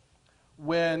Africa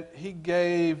when he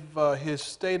gave his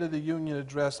State of the Union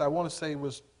address. I want to say it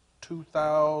was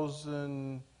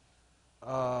 2000.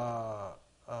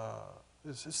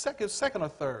 It's his second or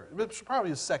third. It's probably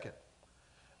his second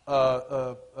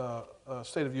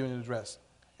State of the Union address.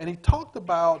 And he talked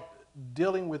about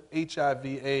dealing with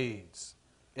HIV/AIDS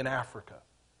in Africa.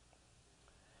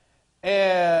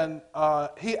 And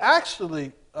he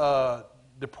actually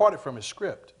departed from his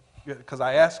script because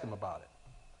I asked him about it.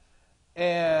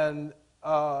 And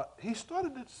he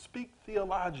started to speak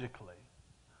theologically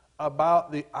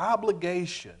about the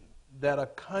obligation that a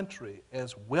country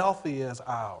as wealthy as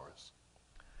ours,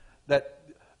 that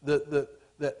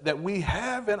we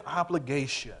have an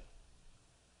obligation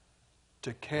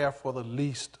to care for the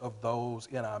least of those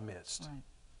in our midst. Right.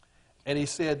 And he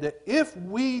said that if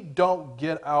we don't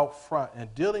get out front in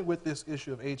dealing with this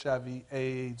issue of HIV,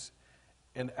 AIDS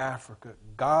in Africa,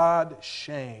 God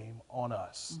shame on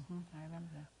us. I remember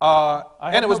that. I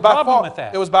and have it was no by problem far, with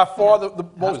that. it was by far the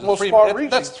most far-reaching.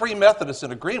 That's three Methodists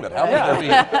in agreement. How Yeah. would there be?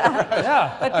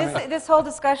 Yeah. But this whole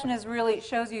discussion is really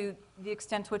shows you the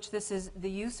extent to which this is the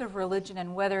use of religion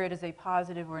and whether it is a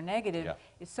positive or negative Yeah.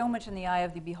 is so much in the eye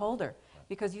of the beholder.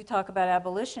 Because you talk about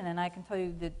abolition, and I can tell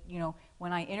you that, you know,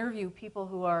 when I interview people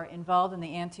who are involved in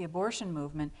the anti-abortion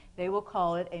movement, they will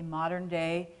call it a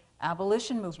modern-day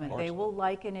abolition movement. They will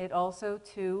liken it also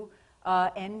to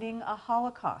ending a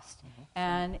Holocaust.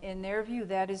 And in their view,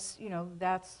 that is, you know,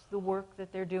 that's the work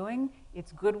that they're doing.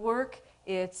 It's good work.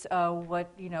 It's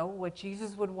what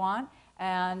Jesus would want,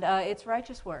 and it's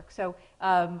righteous work. So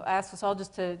I ask us all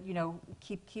just to, you know,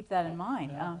 keep that in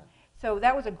mind. So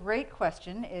that was a great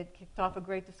question. It kicked off a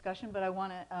great discussion, but I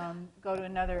want to go to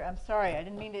another. I'm sorry, I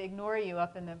didn't mean to ignore you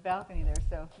up in the balcony there,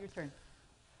 so your turn.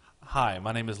 Hi,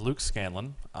 my name is Luke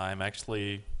Scanlon. I'm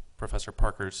actually Professor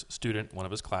Parker's student, one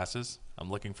of his classes.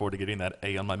 I'm looking forward to getting that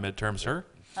A on my midterm, sir.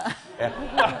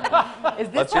 Is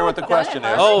this Let's hear what the question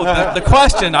is. Oh, the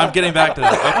question. I'm getting back to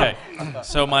that. Okay.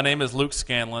 So my name is Luke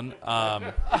Scanlon.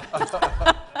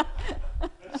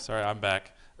 Sorry, I'm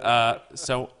back.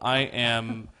 So I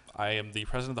am the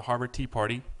president of the Harvard Tea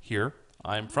Party here.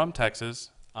 I'm from Texas.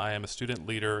 I am a student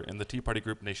leader in the Tea Party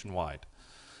group nationwide.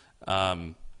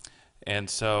 And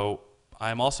so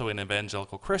I'm also an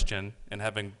evangelical Christian, and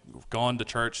having gone to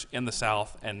church in the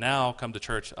South and now come to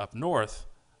church up north,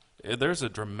 there's a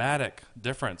dramatic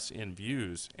difference in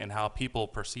views and how people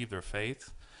perceive their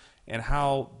faith and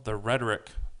how the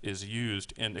rhetoric is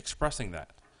used in expressing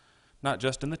that, not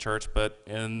just in the church, but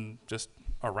in just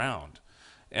around.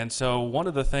 And so one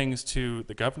of the things, to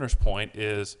the governor's point,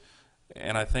 is,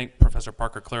 and I think Professor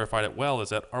Parker clarified it well, is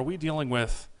that are we dealing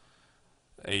with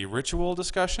a ritual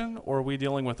discussion, or are we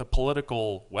dealing with a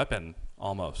political weapon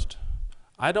almost?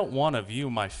 I don't want to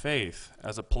view my faith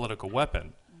as a political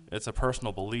weapon. It's a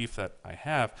personal belief that I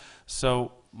have.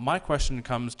 So my question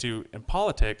comes to, in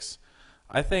politics,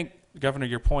 I think, Governor,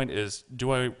 your point is,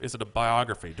 is it a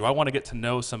biography? Do I want to get to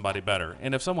know somebody better?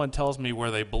 And if someone tells me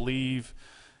where they believe,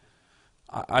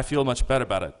 I feel much better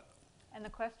about it. And the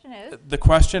question is? The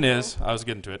question is, I was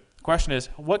getting to it. The question is,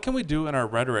 what can we do in our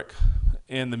rhetoric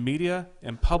in the media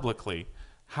and publicly?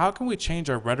 How can we change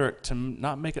our rhetoric to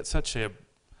not make it such a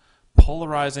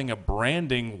polarizing, a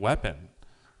branding weapon,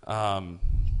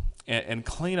 and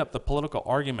clean up the political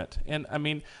argument? And I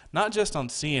mean, not just on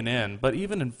CNN, but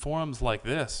even in forums like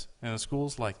this, and in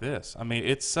schools like this. I mean,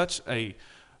 it's such a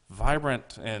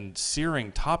vibrant and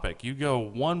searing topic. You go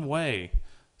one way,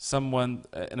 someone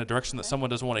in a direction that someone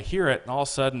doesn't want to hear it, and all of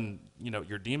a sudden, you know,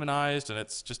 you're demonized, and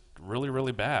it's just really,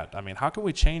 really bad. I mean, how can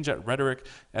we change that rhetoric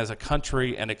as a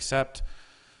country and accept,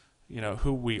 you know,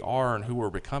 who we are and who we're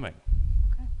becoming?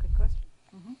 Okay, good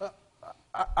question.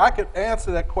 I could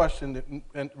answer that question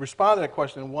and respond to that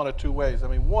question in one or two ways. I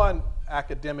mean, one,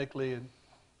 academically,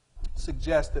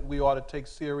 suggest that we ought to take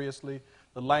seriously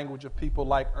the language of people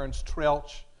like Ernst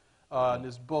Troeltsch. And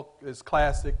his book is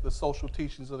classic, The Social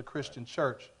Teachings of the Christian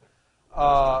Church.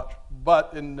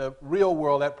 But in the real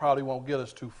world, that probably won't get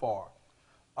us too far.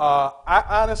 I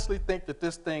honestly think that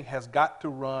this thing has got to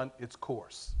run its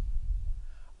course.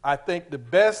 I think the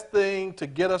best thing to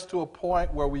get us to a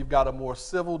point where we've got a more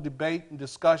civil debate and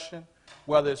discussion,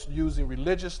 whether it's using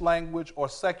religious language or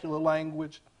secular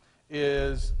language,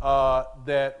 is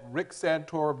that Rick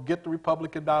Santorum get the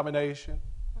Republican nomination,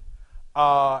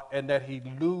 and that he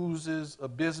loses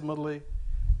abysmally,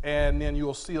 and then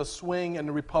you'll see a swing in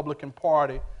the Republican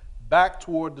Party back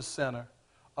toward the center,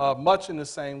 much in the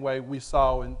same way we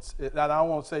saw in, and I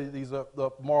won't say these are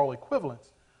the moral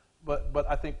equivalents, but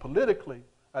I think politically,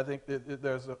 I think that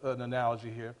there's an analogy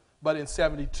here. But in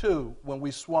 '72, when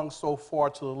we swung so far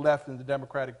to the left in the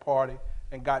Democratic Party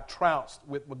and got trounced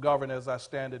with McGovern as our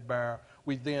standard bearer,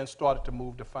 we then started to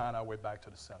move to find our way back to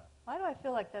the center. Why do I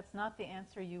feel like that's not the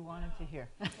answer you wanted to hear?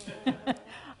 No,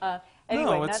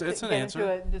 not it's to an get answer.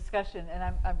 into a discussion,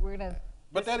 and we're going to.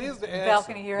 But that is the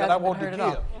balcony answer here that I hasn't been wanted heard to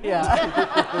at all.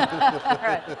 Yeah. All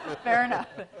right. Fair enough.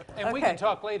 And we can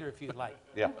talk later if you'd like.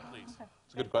 Yeah, Please.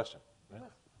 it's a good question.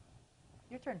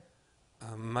 Your turn.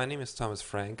 My name is Thomas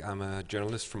Frank. I'm a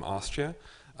journalist from Austria,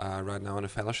 right now on a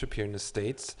fellowship here in the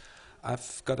States.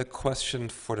 I've got a question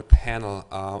for the panel.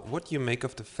 What do you make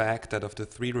of the fact that of the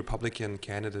 3 Republican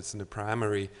candidates in the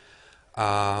primary,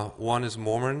 one is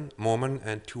Mormon,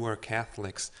 and 2 are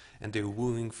Catholics, and they're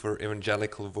wooing for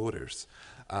evangelical voters?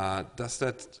 Does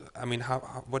that, I mean,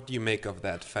 what do you make of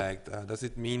that fact? Does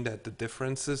it mean that the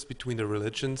differences between the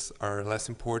religions are less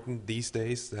important these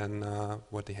days than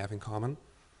what they have in common?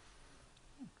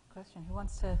 Question, who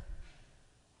wants to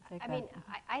take I that? mean,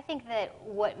 I think that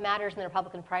what matters in the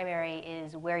Republican primary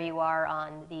is where you are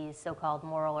on these so-called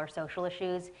moral or social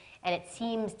issues, and it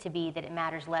seems to be that it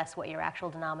matters less what your actual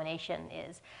denomination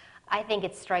is. I think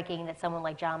it's striking that someone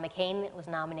like John McCain was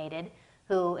nominated,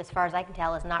 who, as far as I can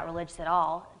tell, is not religious at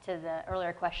all. To the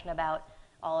earlier question about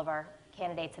all of our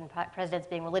candidates and presidents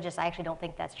being religious, I actually don't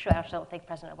think that's true. I actually don't think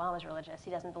President Obama is religious.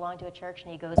 He doesn't belong to a church,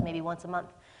 and he goes maybe once a month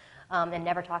and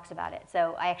never talks about it.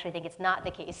 So I actually think it's not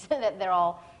the case that they're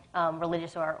all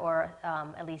religious or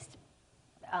at least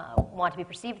want to be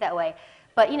perceived that way.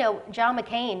 But, you know, John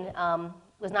McCain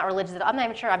was not religious at all. I'm not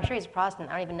even sure. I'm sure he's Protestant.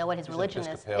 I don't even know what his religion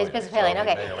is. He's Episcopalian, so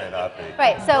okay. He may or may not be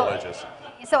right, so, religious.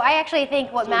 So I actually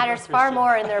think what matters far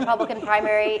more in the Republican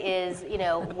primary is, you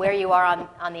know, where you are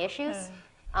on the issues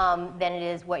than it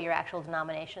is what your actual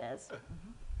denomination is.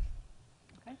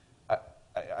 Okay.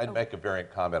 I'd make a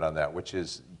variant comment on that, which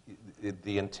is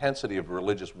the intensity of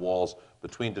religious walls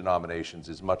between denominations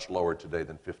is much lower today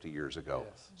than 50 years ago.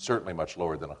 Yes. Certainly much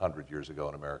lower than 100 years ago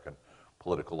in American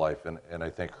political life. And I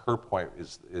think her point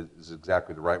is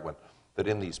exactly the right one, that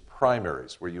in these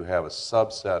primaries where you have a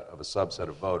subset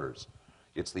of voters,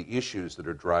 it's the issues that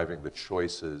are driving the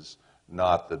choices,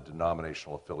 not the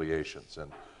denominational affiliations.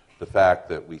 And the fact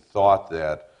that we thought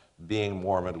that being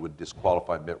Mormon would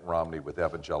disqualify Mitt Romney with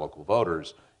evangelical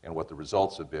voters, and what the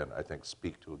results have been, I think,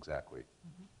 speak to exactly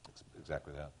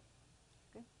that.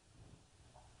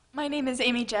 My name is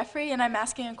Amy Jeffrey, and I'm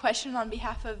asking a question on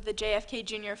behalf of the JFK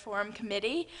Junior Forum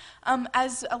Committee.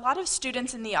 As a lot of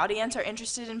students in the audience are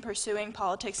interested in pursuing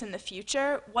politics in the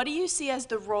future, what do you see as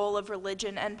the role of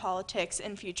religion and politics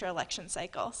in future election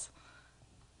cycles?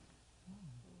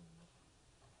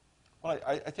 Well,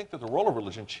 I think that the role of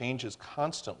religion changes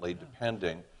constantly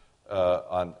depending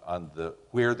on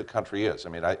where the country is. I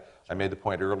mean, I made the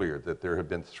point earlier that there have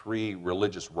been 3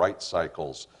 religious rights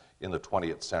cycles in the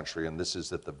 20th century, and this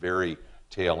is at the very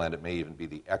tail end. It may even be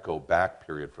the echo back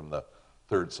period from the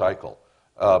 3rd cycle.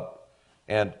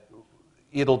 And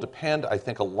it'll depend, I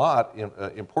think, a lot,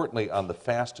 importantly, on the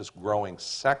fastest growing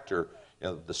sector, you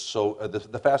know,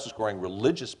 the fastest growing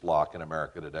religious bloc in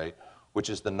America today,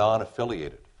 which is the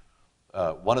non-affiliated.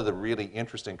 One of the really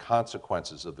interesting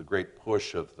consequences of the great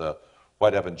push of the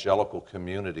white evangelical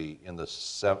community in the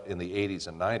 80s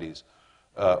and 90s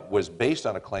was based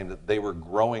on a claim that they were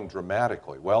growing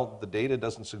dramatically. Well, the data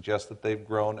doesn't suggest that they've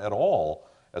grown at all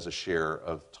as a share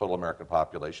of total American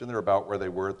population. They're about where they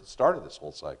were at the start of this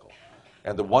whole cycle.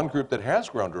 And the one group that has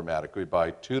grown dramatically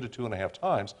by 2 to 2.5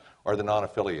 times are the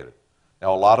non-affiliated.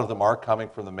 Now, a lot of them are coming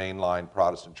from the mainline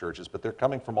Protestant churches, but they're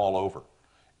coming from all over.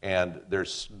 And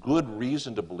there's good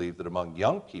reason to believe that among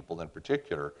young people in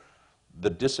particular,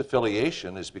 the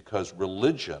disaffiliation is because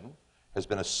religion has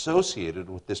been associated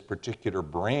with this particular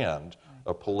brand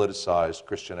of politicized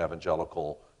Christian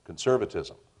evangelical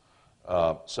conservatism.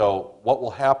 So what will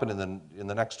happen in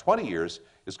the next 20 years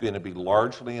is going to be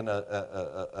largely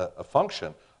a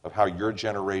function of how your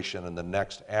generation and the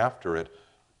next after it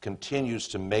continues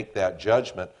to make that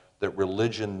judgment that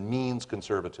religion means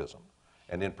conservatism.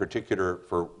 And in particular,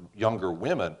 for younger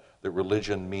women, that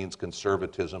religion means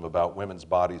conservatism about women's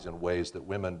bodies in ways that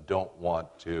women don't want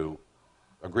to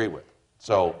agree with.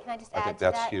 So Can I just I add think to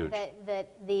that's that, huge.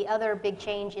 that the other big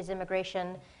change is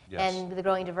immigration and the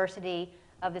growing diversity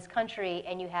of this country,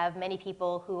 and you have many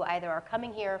people who either are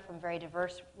coming here from very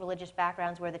diverse religious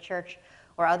backgrounds where the church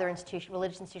or other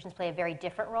religious institutions play a very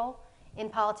different role in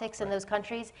politics in those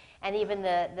countries, and even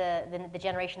the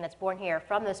generation that's born here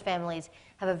from those families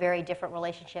have a very different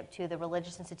relationship to the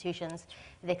religious institutions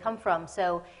they come from.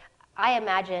 So I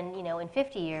imagine, you know, in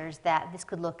 50 years that this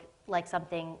could look like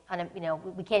something, you know,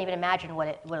 we can't even imagine what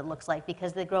it looks like,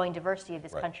 because the growing diversity of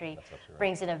this country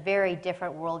brings in a very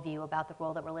different worldview about the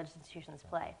role that religious institutions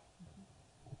play.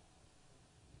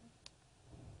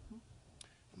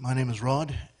 My name is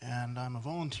Rod, and I'm a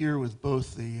volunteer with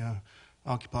both the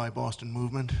Occupy Boston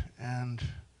movement and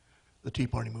the Tea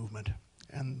Party movement.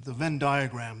 And the Venn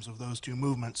diagrams of those two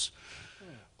movements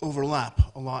overlap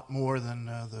a lot more than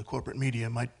the corporate media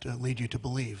might lead you to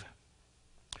believe.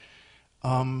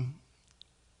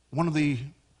 One of the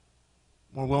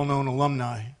more well-known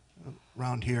alumni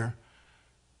around here,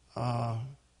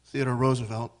 Theodore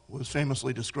Roosevelt, was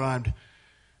famously described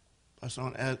by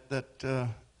someone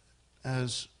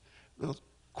as,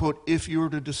 quote, if you were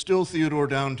to distill Theodore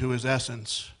down to his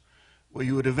essence, what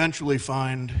you would eventually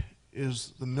find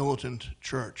is the militant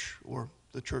church, or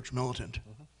the church militant.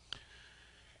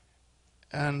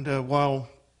 And while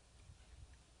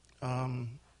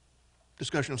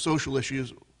discussion of social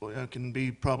issues can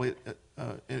be probably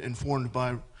informed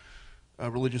by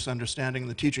religious understanding,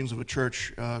 the teachings of a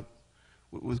church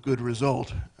with good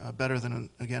result, better than,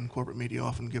 again, corporate media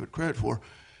often give it credit for.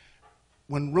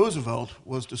 When Roosevelt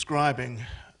was describing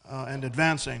and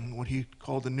advancing what he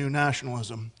called the new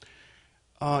nationalism,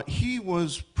 he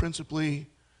was principally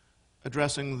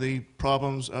addressing the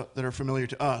problems that are familiar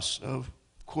to us of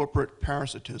corporate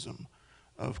parasitism,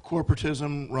 of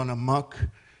corporatism run amok.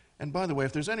 And by the way,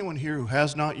 if there's anyone here who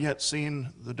has not yet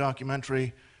seen the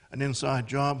documentary An Inside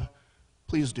Job,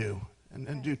 please do.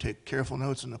 And do take careful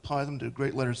notes and apply them to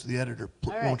great letters to the editor,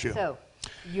 won't you? So,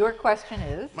 your question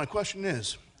is? My question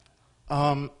is,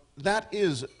 that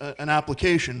is an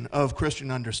application of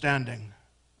Christian understanding,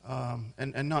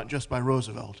 and not just by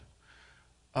Roosevelt.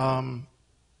 And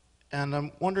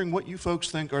I'm wondering what you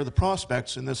folks think are the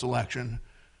prospects in this election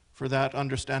for that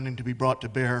understanding to be brought to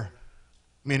bear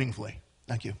meaningfully.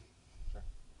 Thank you. Sure.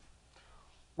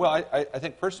 Well, I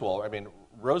think, first of all, I mean,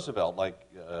 Roosevelt, like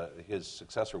his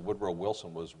successor Woodrow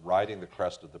Wilson, was riding the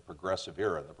crest of the progressive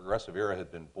era. The progressive era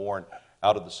had been born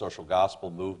out of the social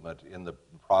gospel movement in the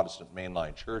Protestant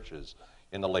mainline churches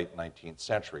in the late 19th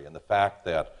century. And the fact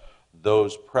that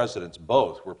those presidents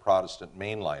both were Protestant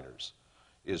mainliners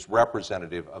is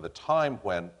representative of a time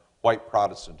when white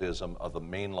Protestantism of the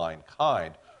mainline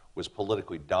kind was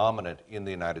politically dominant in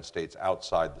the United States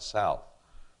outside the South.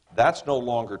 That's no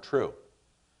longer true.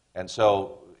 And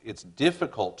so it's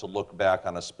difficult to look back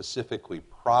on a specifically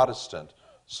Protestant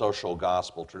social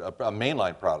gospel, a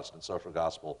mainline Protestant social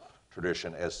gospel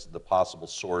tradition as the possible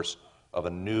source of a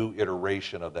new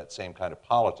iteration of that same kind of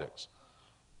politics.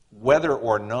 Whether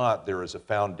or not there is a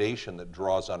foundation that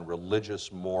draws on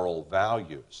religious moral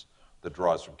values, that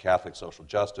draws from Catholic social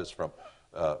justice, from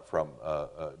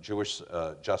Jewish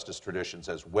justice traditions,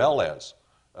 as well as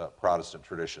Protestant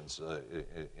traditions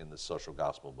in the social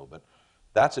gospel movement,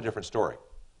 that's a different story.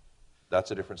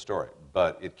 That's a different story.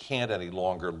 But it can't any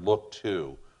longer look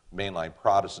to mainline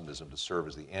Protestantism to serve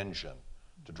as the engine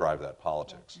to drive that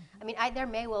politics. I mean, there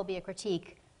may well be a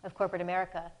critique of corporate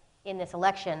America in this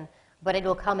election, but it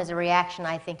will come as a reaction,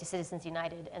 I think, to Citizens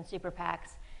United and super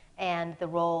PACs and the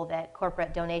role that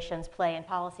corporate donations play in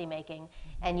policymaking.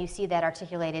 And you see that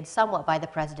articulated somewhat by the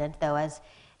president, though, as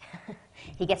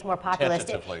he gets more populist.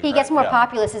 He gets more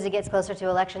populist as it gets closer to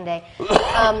election day.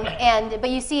 But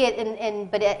you see it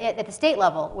at the state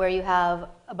level, where you have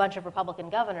a bunch of Republican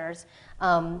governors,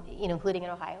 including in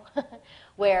Ohio,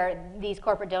 where these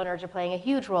corporate donors are playing a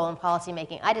huge role in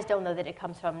policymaking. I just don't know that it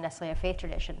comes from necessarily a faith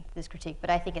tradition, this critique,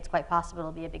 but I think it's quite possible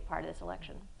it'll be a big part of this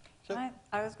election. I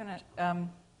was going to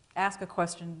ask a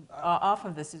question off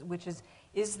of this, which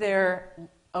is there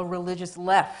a religious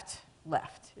left?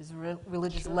 Is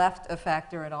religious left a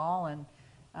factor at all, and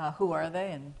who are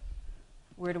they, and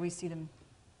where do we see them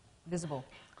visible?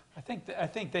 I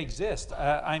think they exist.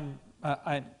 I'm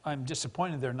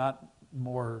disappointed they're not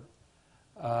more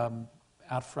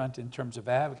out front in terms of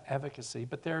advocacy,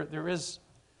 but there is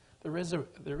a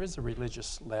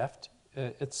religious left.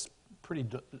 It's pretty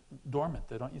dormant,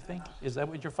 though, don't you think? Is that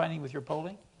what you're finding with your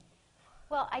polling?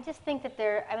 Well, I just think that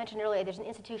I mentioned earlier, there's an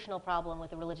institutional problem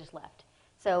with the religious left.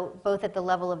 So both at the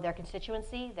level of their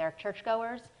constituency, their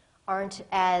churchgoers aren't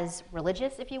as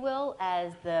religious, if you will,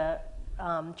 as the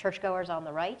churchgoers on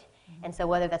the right. Mm-hmm. And so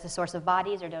whether that's a source of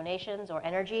bodies or donations or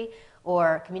energy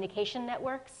or communication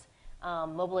networks,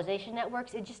 mobilization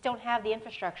networks, it just don't have the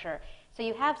infrastructure. So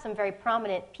you have some very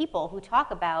prominent people who talk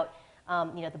about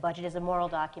the budget is a moral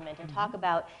document, and talk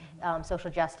about social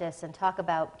justice, and talk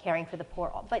about caring for the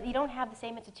poor, but you don't have the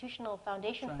same institutional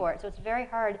foundation for it. So it's very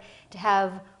hard to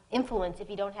have influence if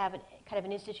you don't have kind of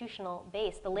an institutional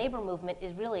base. The labor movement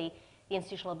is really the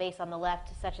institutional base on the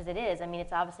left, such as it is. I mean,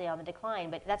 it's obviously on the decline,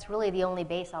 but that's really the only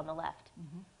base on the left.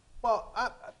 Mm-hmm. Well,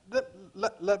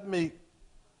 let me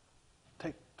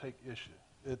take issue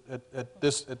at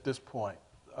this point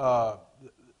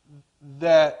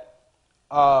that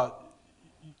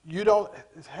you don't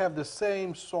have the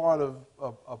same sort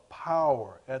of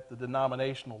power at the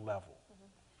denominational level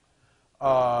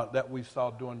that we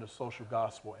saw during the social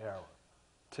gospel era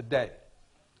today.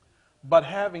 But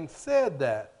having said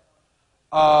that,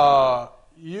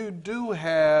 you do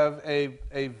have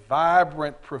a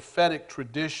vibrant prophetic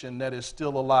tradition that is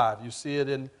still alive. You see it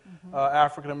in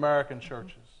African American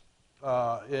churches,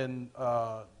 in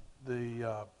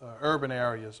the urban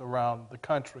areas around the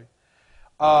country.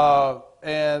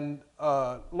 And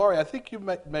Laurie, I think you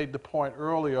made the point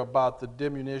earlier about the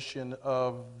diminution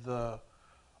of the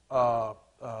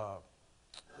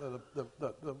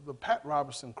Pat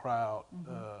Robertson crowd,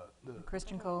 the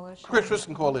Christian Coalition.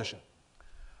 Christian Coalition.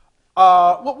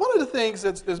 Well, one of the things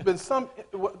that's been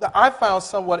that I found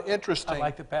somewhat interesting. I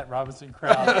like the Pat Robinson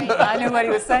crowd. I knew what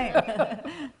he was saying.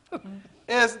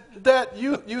 Is that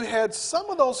you had some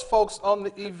of those folks on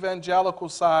the evangelical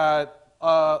side,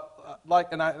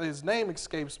 his name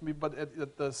escapes me, but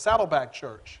at the Saddleback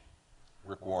Church.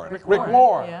 Rick Warren. Rick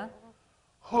Warren. Yeah.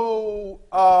 Who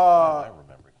I'm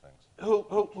remembering things.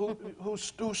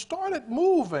 who started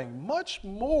moving much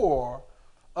more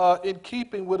in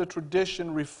keeping with a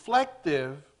tradition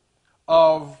reflective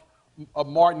of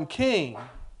Martin King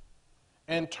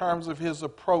in terms of his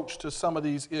approach to some of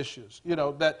these issues. You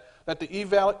know, that the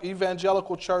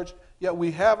evangelical church,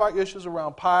 we have our issues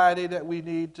around piety that we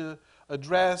need to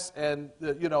address and,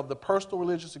 the personal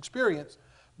religious experience,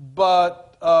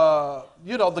 but,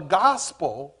 the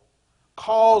gospel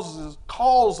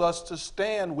calls us to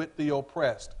stand with the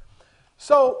oppressed.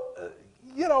 So,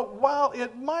 while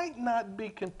it might not be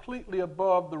completely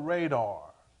above the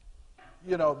radar,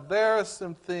 there are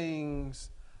some things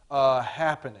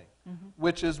happening,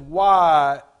 which is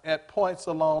why at points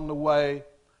along the way,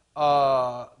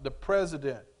 the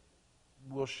president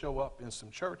will show up in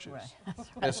some churches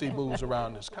as he moves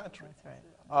around this country,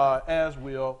 as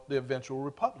will the eventual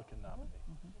Republican nominee.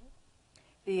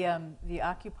 The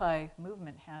Occupy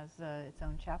movement has its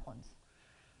own chaplains.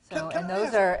 So, Can and I those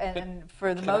ask- are, and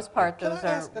for the most part, can those I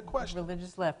are ask a question?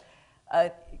 religious left.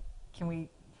 Can we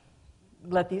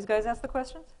let these guys ask the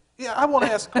questions? Yeah, I want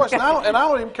to ask a question, I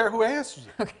don't even care who answers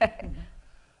it. Okay.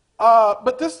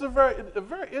 But this is a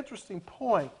very interesting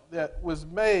point that was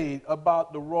made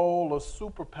about the role of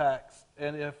super PACs,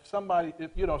 and if some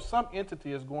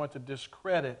entity is going to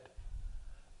discredit,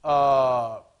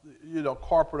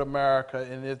 corporate America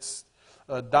and its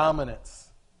dominance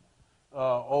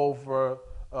over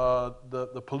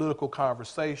the political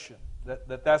conversation,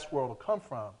 that's where it'll come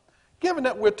from. Given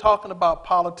that we're talking about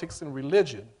politics and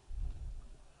religion,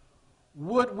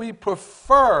 would we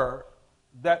prefer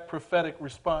that prophetic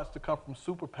response to come from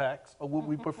super PACs, or would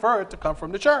we prefer it to come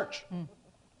from the church?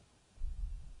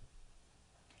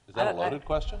 Is that a loaded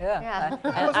question? Yeah.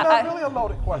 Well, it's not really a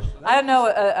loaded question. I don't know.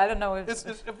 I don't know. It's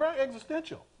very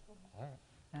existential.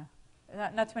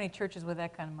 Not too many churches with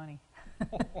that kind of money.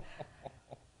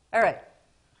 All right.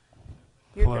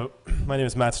 Hello, my name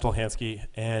is Matt Stolhansky,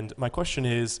 and my question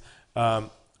is,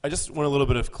 I just want a little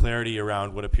bit of clarity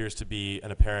around what appears to be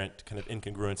an apparent kind of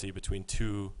incongruency between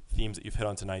two themes that you've hit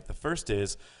on tonight. The first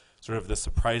is sort of the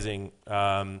surprising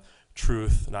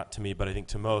truth, not to me, but I think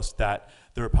to most, that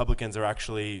the Republicans are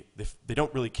actually, they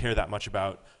don't really care that much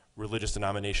about religious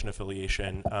denomination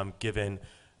affiliation, given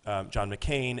John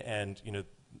McCain and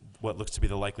what looks to be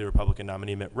the likely Republican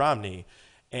nominee, Mitt Romney.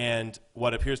 And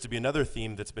what appears to be another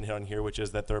theme that's been hit on here, which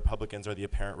is that the Republicans are the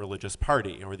apparent religious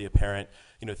party, or the apparent,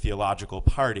 theological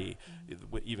party,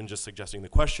 even just suggesting the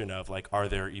question of, like, is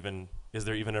there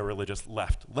even a religious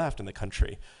left in the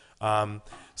country?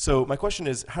 So my question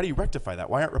is, how do you rectify that?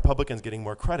 Why aren't Republicans getting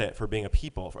more credit for being a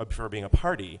people, for being a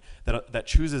party that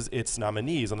chooses its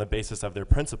nominees on the basis of their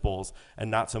principles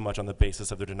and not so much on the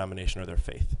basis of their denomination or their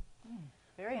faith?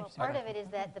 Very interesting. Part of it is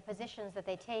that the positions that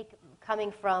they take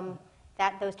coming from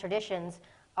those traditions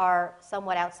are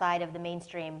somewhat outside of the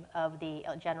mainstream of the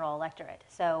general electorate.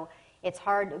 So it's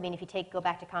hard, if you go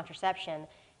back to contraception,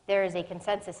 there is a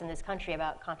consensus in this country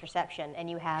about contraception, and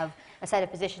you have a set of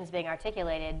positions being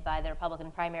articulated by the Republican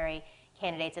primary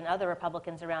candidates and other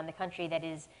Republicans around the country that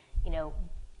is,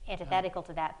 antithetical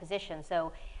to that position.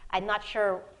 So I'm not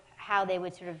sure how they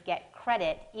would sort of get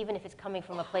credit, even if it's coming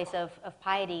from a place of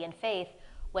piety and faith,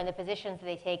 when the positions that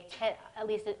they take, at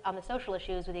least on the social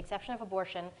issues, with the exception of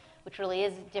abortion, which really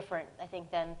is different, I think,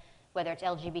 than whether it's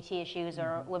LGBT issues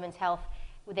or women's health,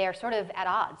 they're sort of at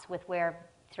odds with where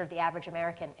sort of the average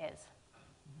American is.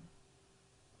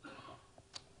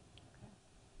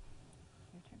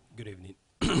 Good evening.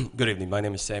 Good evening. My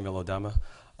name is Samuel Odama.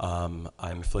 I'm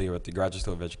affiliated with the Graduate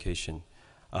School of Education.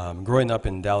 Growing up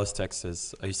in Dallas,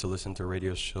 Texas, I used to listen to a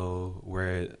radio show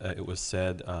where it was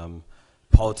said,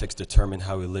 politics determine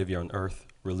how we live here on earth,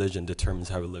 religion determines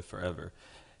how we live forever.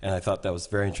 And I thought that was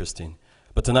very interesting.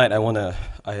 But tonight I want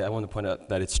to point out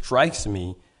that it strikes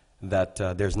me that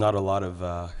there's not a lot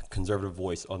of conservative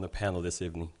voice on the panel this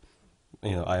evening.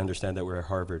 I understand that we're at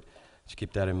Harvard. Just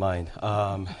keep that in mind.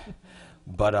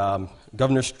 But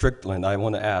Governor Strickland, I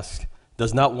want to ask,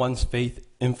 does not one's faith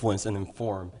influence and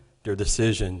inform their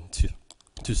decision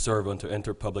to serve and to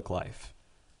enter public life?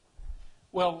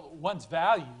 Well, one's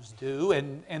values do,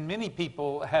 and many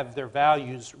people have their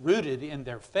values rooted in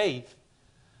their faith,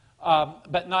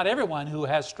 but not everyone who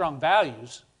has strong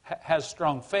values has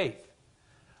strong faith.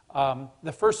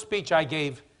 The first speech I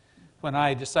gave when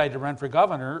I decided to run for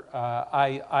governor,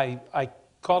 I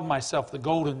called myself the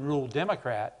Golden Rule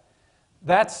Democrat.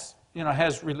 That's,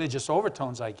 has religious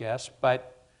overtones, I guess,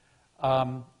 but,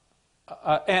 and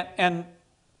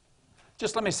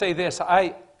just let me say this,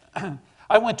 I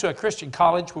went to a Christian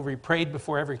college where we prayed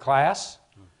before every class.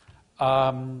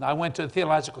 I went to a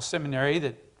theological seminary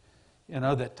that,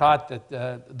 that taught that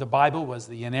the Bible was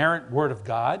the inerrant Word of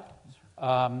God.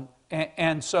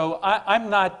 And so I'm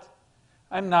not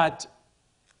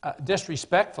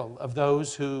disrespectful of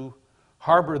those who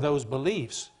harbor those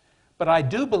beliefs, but I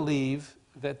do believe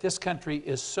that this country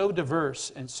is so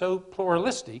diverse and so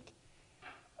pluralistic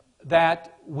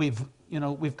that we've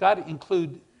got to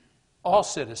include all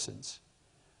citizens.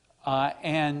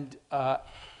 And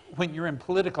when you're in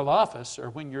political office or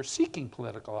when you're seeking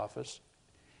political office,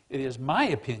 it is my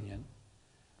opinion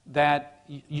that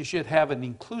you should have an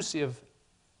inclusive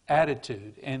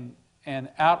attitude and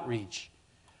outreach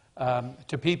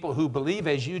to people who believe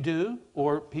as you do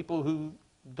or people who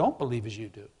don't believe as you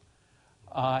do.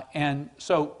 And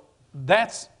so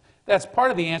that's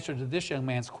part of the answer to this young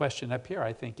man's question up here,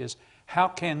 I think, is how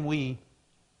can we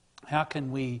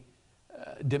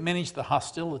diminish the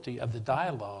hostility of the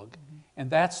dialogue? And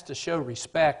that's to show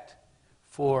respect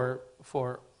for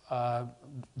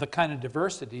the kind of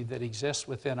diversity that exists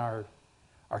within our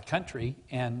country,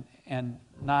 and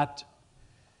not,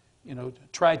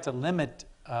 try to limit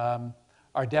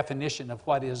our definition of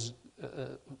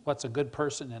what's a good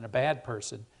person and a bad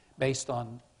person based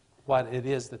on what it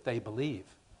is that they believe.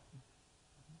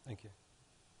 Thank you.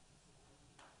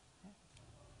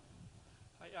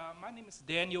 My name is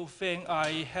Daniel Feng.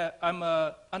 I'm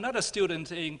another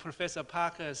student in Professor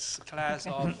Parker's class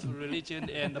of religion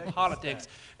and politics,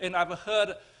 and I've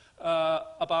heard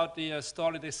about the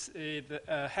story,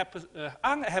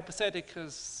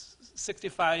 unhypothetical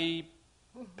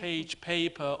 65-page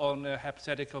paper on a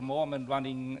hypothetical Mormon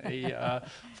running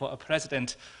for a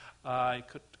president. I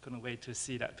couldn't wait to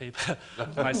see that paper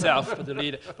myself, to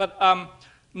read it. But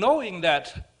knowing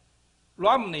that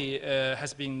Romney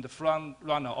has been the front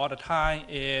runner all the time,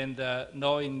 and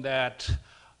knowing that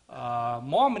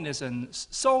Mormonism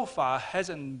so far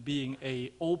hasn't been an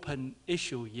open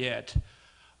issue yet.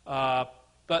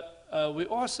 But we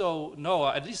also know,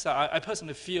 at least I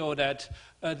personally feel, that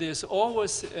there's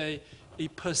always a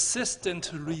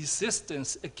persistent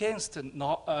resistance against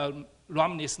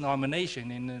Romney's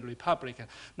nomination in the Republican.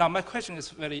 Now, my question is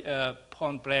very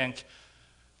point blank.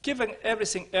 Given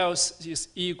everything else is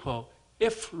equal,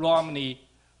 if Romney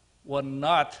were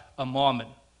not a Mormon,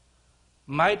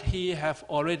 might he have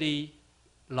already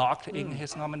locked in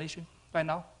his nomination by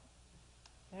now?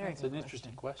 That's an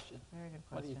interesting question. Very good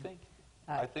question. What do you think?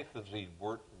 I think that if he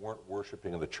weren't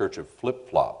worshiping in the church of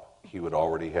flip-flop, he would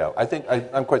already have.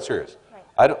 I'm quite serious.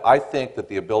 Right. I think that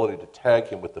the ability to tag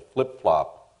him with the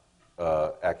flip-flop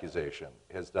accusation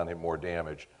has done him more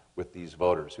damage with these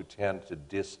voters who tend to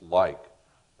dislike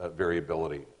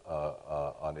variability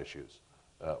on issues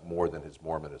more than his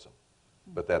Mormonism.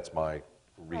 But that's my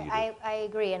read. I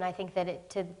agree, and I think that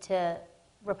to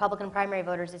Republican primary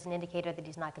voters is an indicator that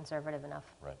he's not conservative enough.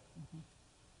 Right.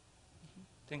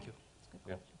 Thank you.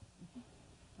 Yeah.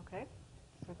 Okay.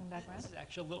 Circling back around. This is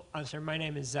actually a little. I'm sorry. My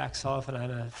name is Zach Sullivan. I'm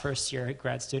a first-year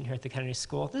grad student here at the Kennedy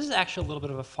School. This is actually a little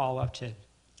bit of a follow-up to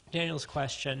Daniel's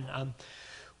question.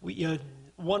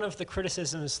 One of the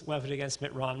criticisms levied against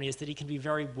Mitt Romney is that he can be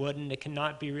very wooden. It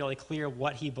cannot be really clear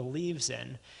what he believes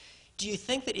in. Do you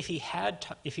think that if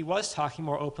he was talking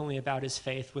more openly about his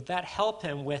faith, would that help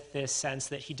him with this sense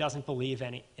that he doesn't believe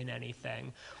in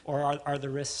anything, or are the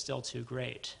risks still too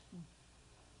great?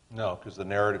 No, because the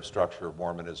narrative structure of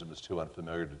Mormonism is too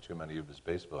unfamiliar to too many of his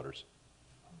base voters.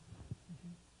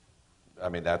 I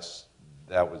mean, it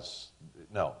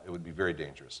would be very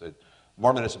dangerous.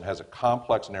 Mormonism has a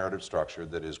complex narrative structure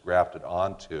that is grafted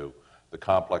onto the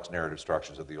complex narrative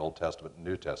structures of the Old Testament and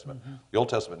New Testament. Mm-hmm. The Old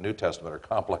Testament and New Testament are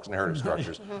complex narrative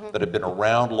structures that have been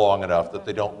around long enough that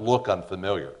they don't look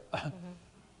unfamiliar. Mm-hmm.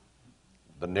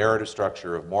 The narrative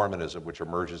structure of Mormonism, which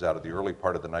emerges out of the early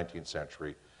part of the 19th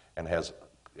century and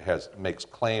makes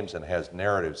claims and has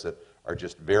narratives that are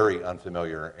just very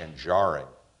unfamiliar and jarring,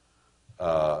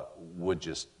 would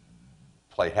just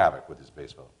play havoc with his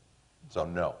base vote. So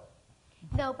no.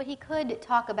 No, but he could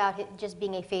talk about just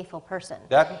being a faithful person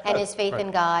and his faith in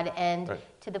God, and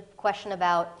to the question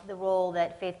about the role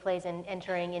that faith plays in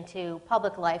entering into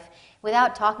public life,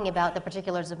 without talking about the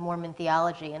particulars of Mormon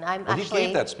theology. And he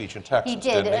gave that speech in Texas. He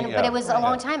did, but it was a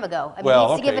long time ago. I mean, he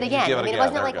needs to give it again. I mean, it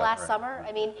wasn't like last summer.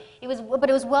 I mean, it was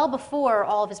well before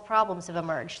all of his problems have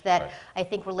emerged that I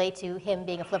think relate to him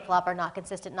being a flip-flopper, not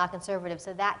consistent, not conservative.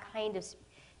 So that kind of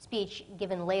speech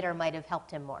given later might have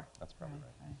helped him more. That's probably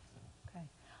right. Okay.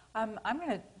 I'm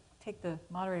going to take the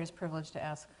moderator's privilege to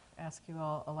ask you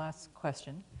all a last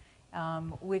question,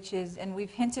 which is, and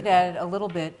we've hinted at it a little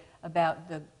bit, about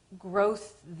the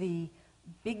growth, the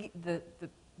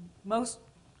most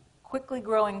quickly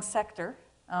growing sector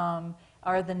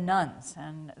are the nuns,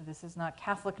 and this is not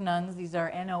Catholic nuns, these are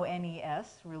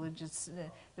N-O-N-E-S,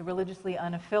 the religiously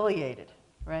unaffiliated,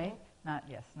 right? Not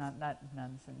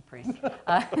nuns and priests.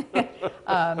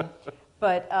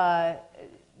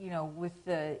 You know, with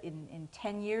in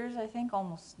 10 years, I think,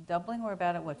 almost doubling, we're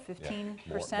about at what, 15%?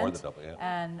 Yeah, more than double, yeah.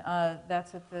 And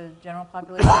that's at the general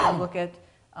population. If you look at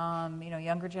you know,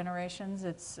 younger generations,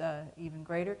 it's even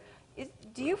greater.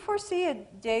 Do you foresee a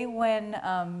day when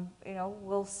you know,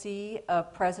 we'll see a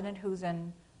president who's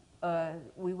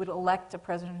we would elect a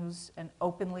president who's an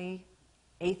openly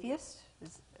atheist?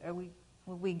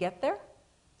 Will we get there?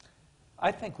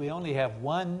 I think we only have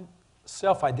one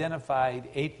self-identified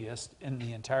atheist in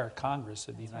the entire Congress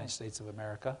of the United States of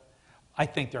America. I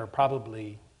think there are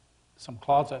probably some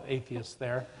closet atheists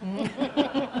there.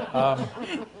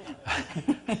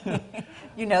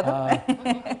 You know them?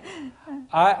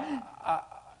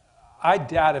 I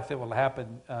doubt if it will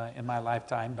happen in my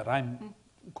lifetime, but I'm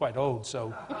quite old,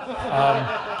 so.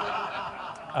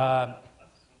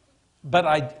 But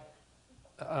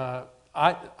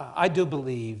I do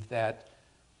believe that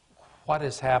what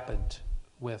has happened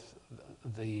with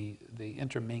the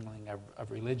intermingling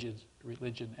of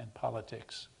religion and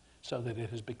politics, so that it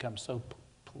has become so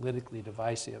politically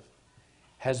divisive,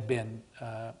 has been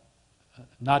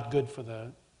not good for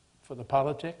the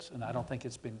politics, and I don't think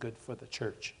it's been good for the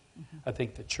church. I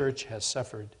think the church has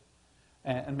suffered,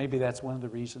 and maybe that's one of the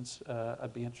reasons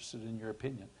I'd be interested in your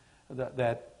opinion,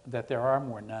 that there are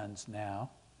more nuns now,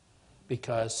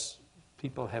 because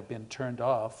people have been turned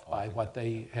off by what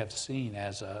they have seen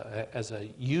as a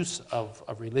use of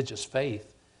religious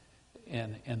faith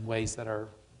in ways that are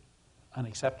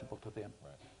unacceptable to them.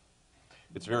 Right.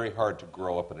 It's very hard to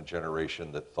grow up in a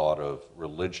generation that thought of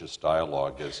religious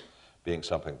dialogue as being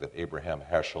something that Abraham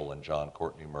Heschel and John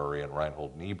Courtney Murray and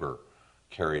Reinhold Niebuhr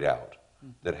carried out,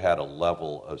 that had a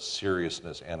level of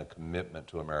seriousness and a commitment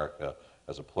to America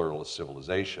as a pluralist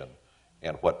civilization,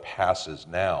 and what passes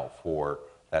now for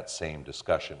that same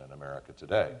discussion in America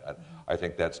today. I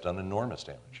think that's done enormous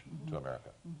damage to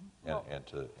America and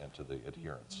to the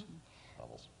adherence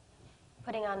levels.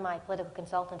 Putting on my political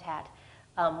consultant hat,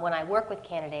 when I work with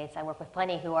candidates, I work with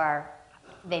plenty who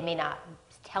they may not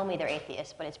tell me they're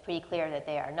atheists, but it's pretty clear that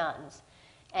they are nuns.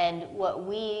 And what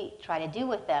we try to do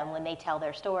with them when they tell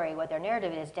their story, what their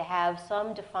narrative is, to have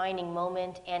some defining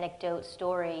moment, anecdote,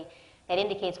 story that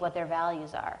indicates what their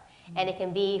values are. And it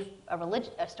can be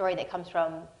a story that comes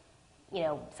from, you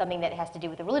know, something that has to do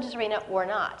with the religious arena or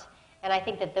not. And I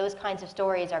think that those kinds of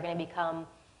stories are going to become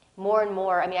more and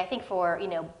more. I mean, I think for, you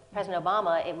know, President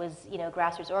Obama, it was, you know,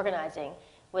 grassroots organizing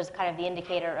was kind of the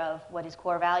indicator of what his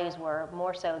core values were,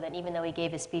 more so than, even though he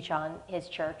gave his speech on his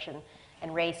church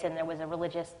and race, and there was a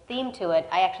religious theme to it,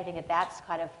 I actually think that that's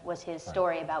kind of was his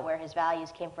story about where his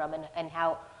values came from and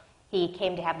how he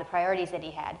came to have the priorities that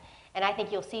he had. And I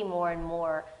think you'll see more and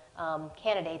more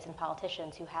candidates and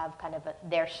politicians who have kind of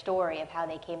their story of how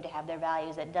they came to have their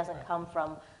values that doesn't come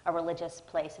from a religious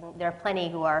place. And there are plenty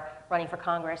who are running for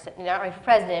Congress, not running for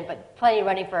president, but plenty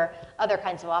running for other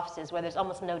kinds of offices where there's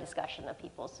almost no discussion of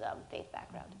people's faith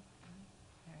background.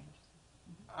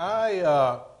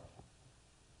 I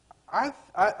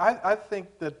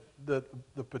think that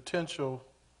the potential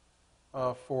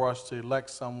for us to elect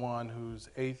someone who's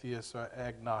atheist or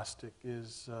agnostic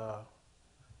is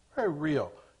very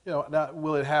real. You know, now,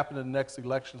 will it happen in the next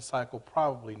election cycle?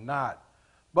 Probably not.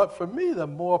 But for me, the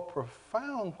more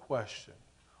profound question,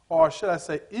 or should I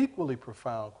say equally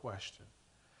profound question,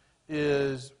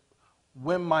 is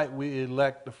when might we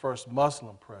elect the first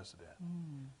Muslim president?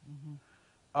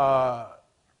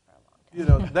 You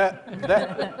know,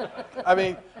 I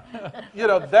mean, you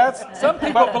know, that's... Some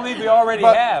people believe we already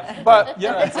have. But,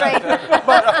 yeah. That's right.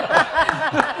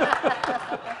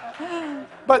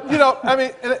 But, you know, I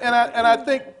mean, and I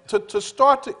think to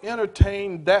start to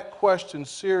entertain that question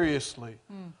seriously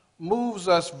moves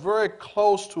us very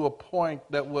close to a point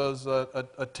that was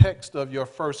a text of your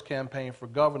first campaign for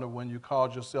governor when you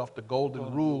called yourself the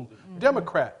Golden Rule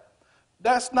Democrat.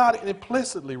 That's not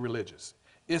implicitly religious.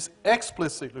 It's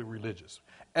explicitly religious.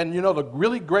 And you know the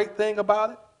really great thing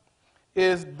about it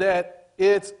is that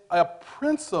it's a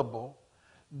principle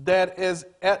that is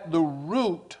at the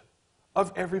root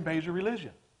of every major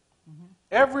religion.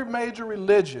 Every major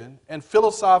religion and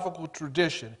philosophical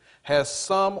tradition has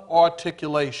some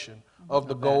articulation of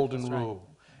the Golden Rule.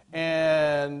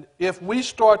 And if we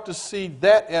start to see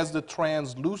that as the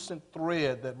translucent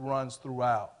thread that runs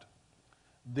throughout,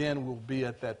 then we'll be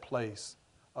at that place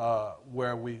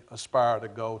where we aspire to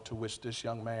go, to which this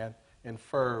young man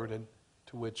inferred, and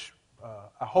to which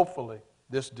hopefully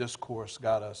this discourse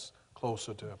got us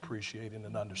closer to appreciating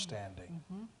and understanding.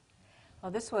 Mm-hmm.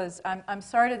 Well, this was, I'm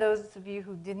sorry to those of you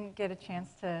who didn't get a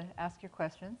chance to ask your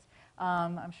questions.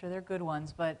 I'm sure they're good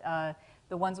ones, but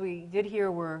the ones we did hear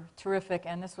were terrific,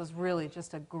 and this was really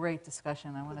just a great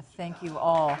discussion. I want to thank you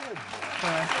all for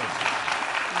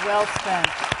well spent.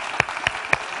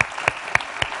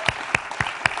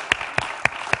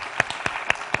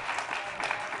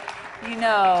 You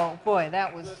know, boy,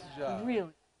 that was really...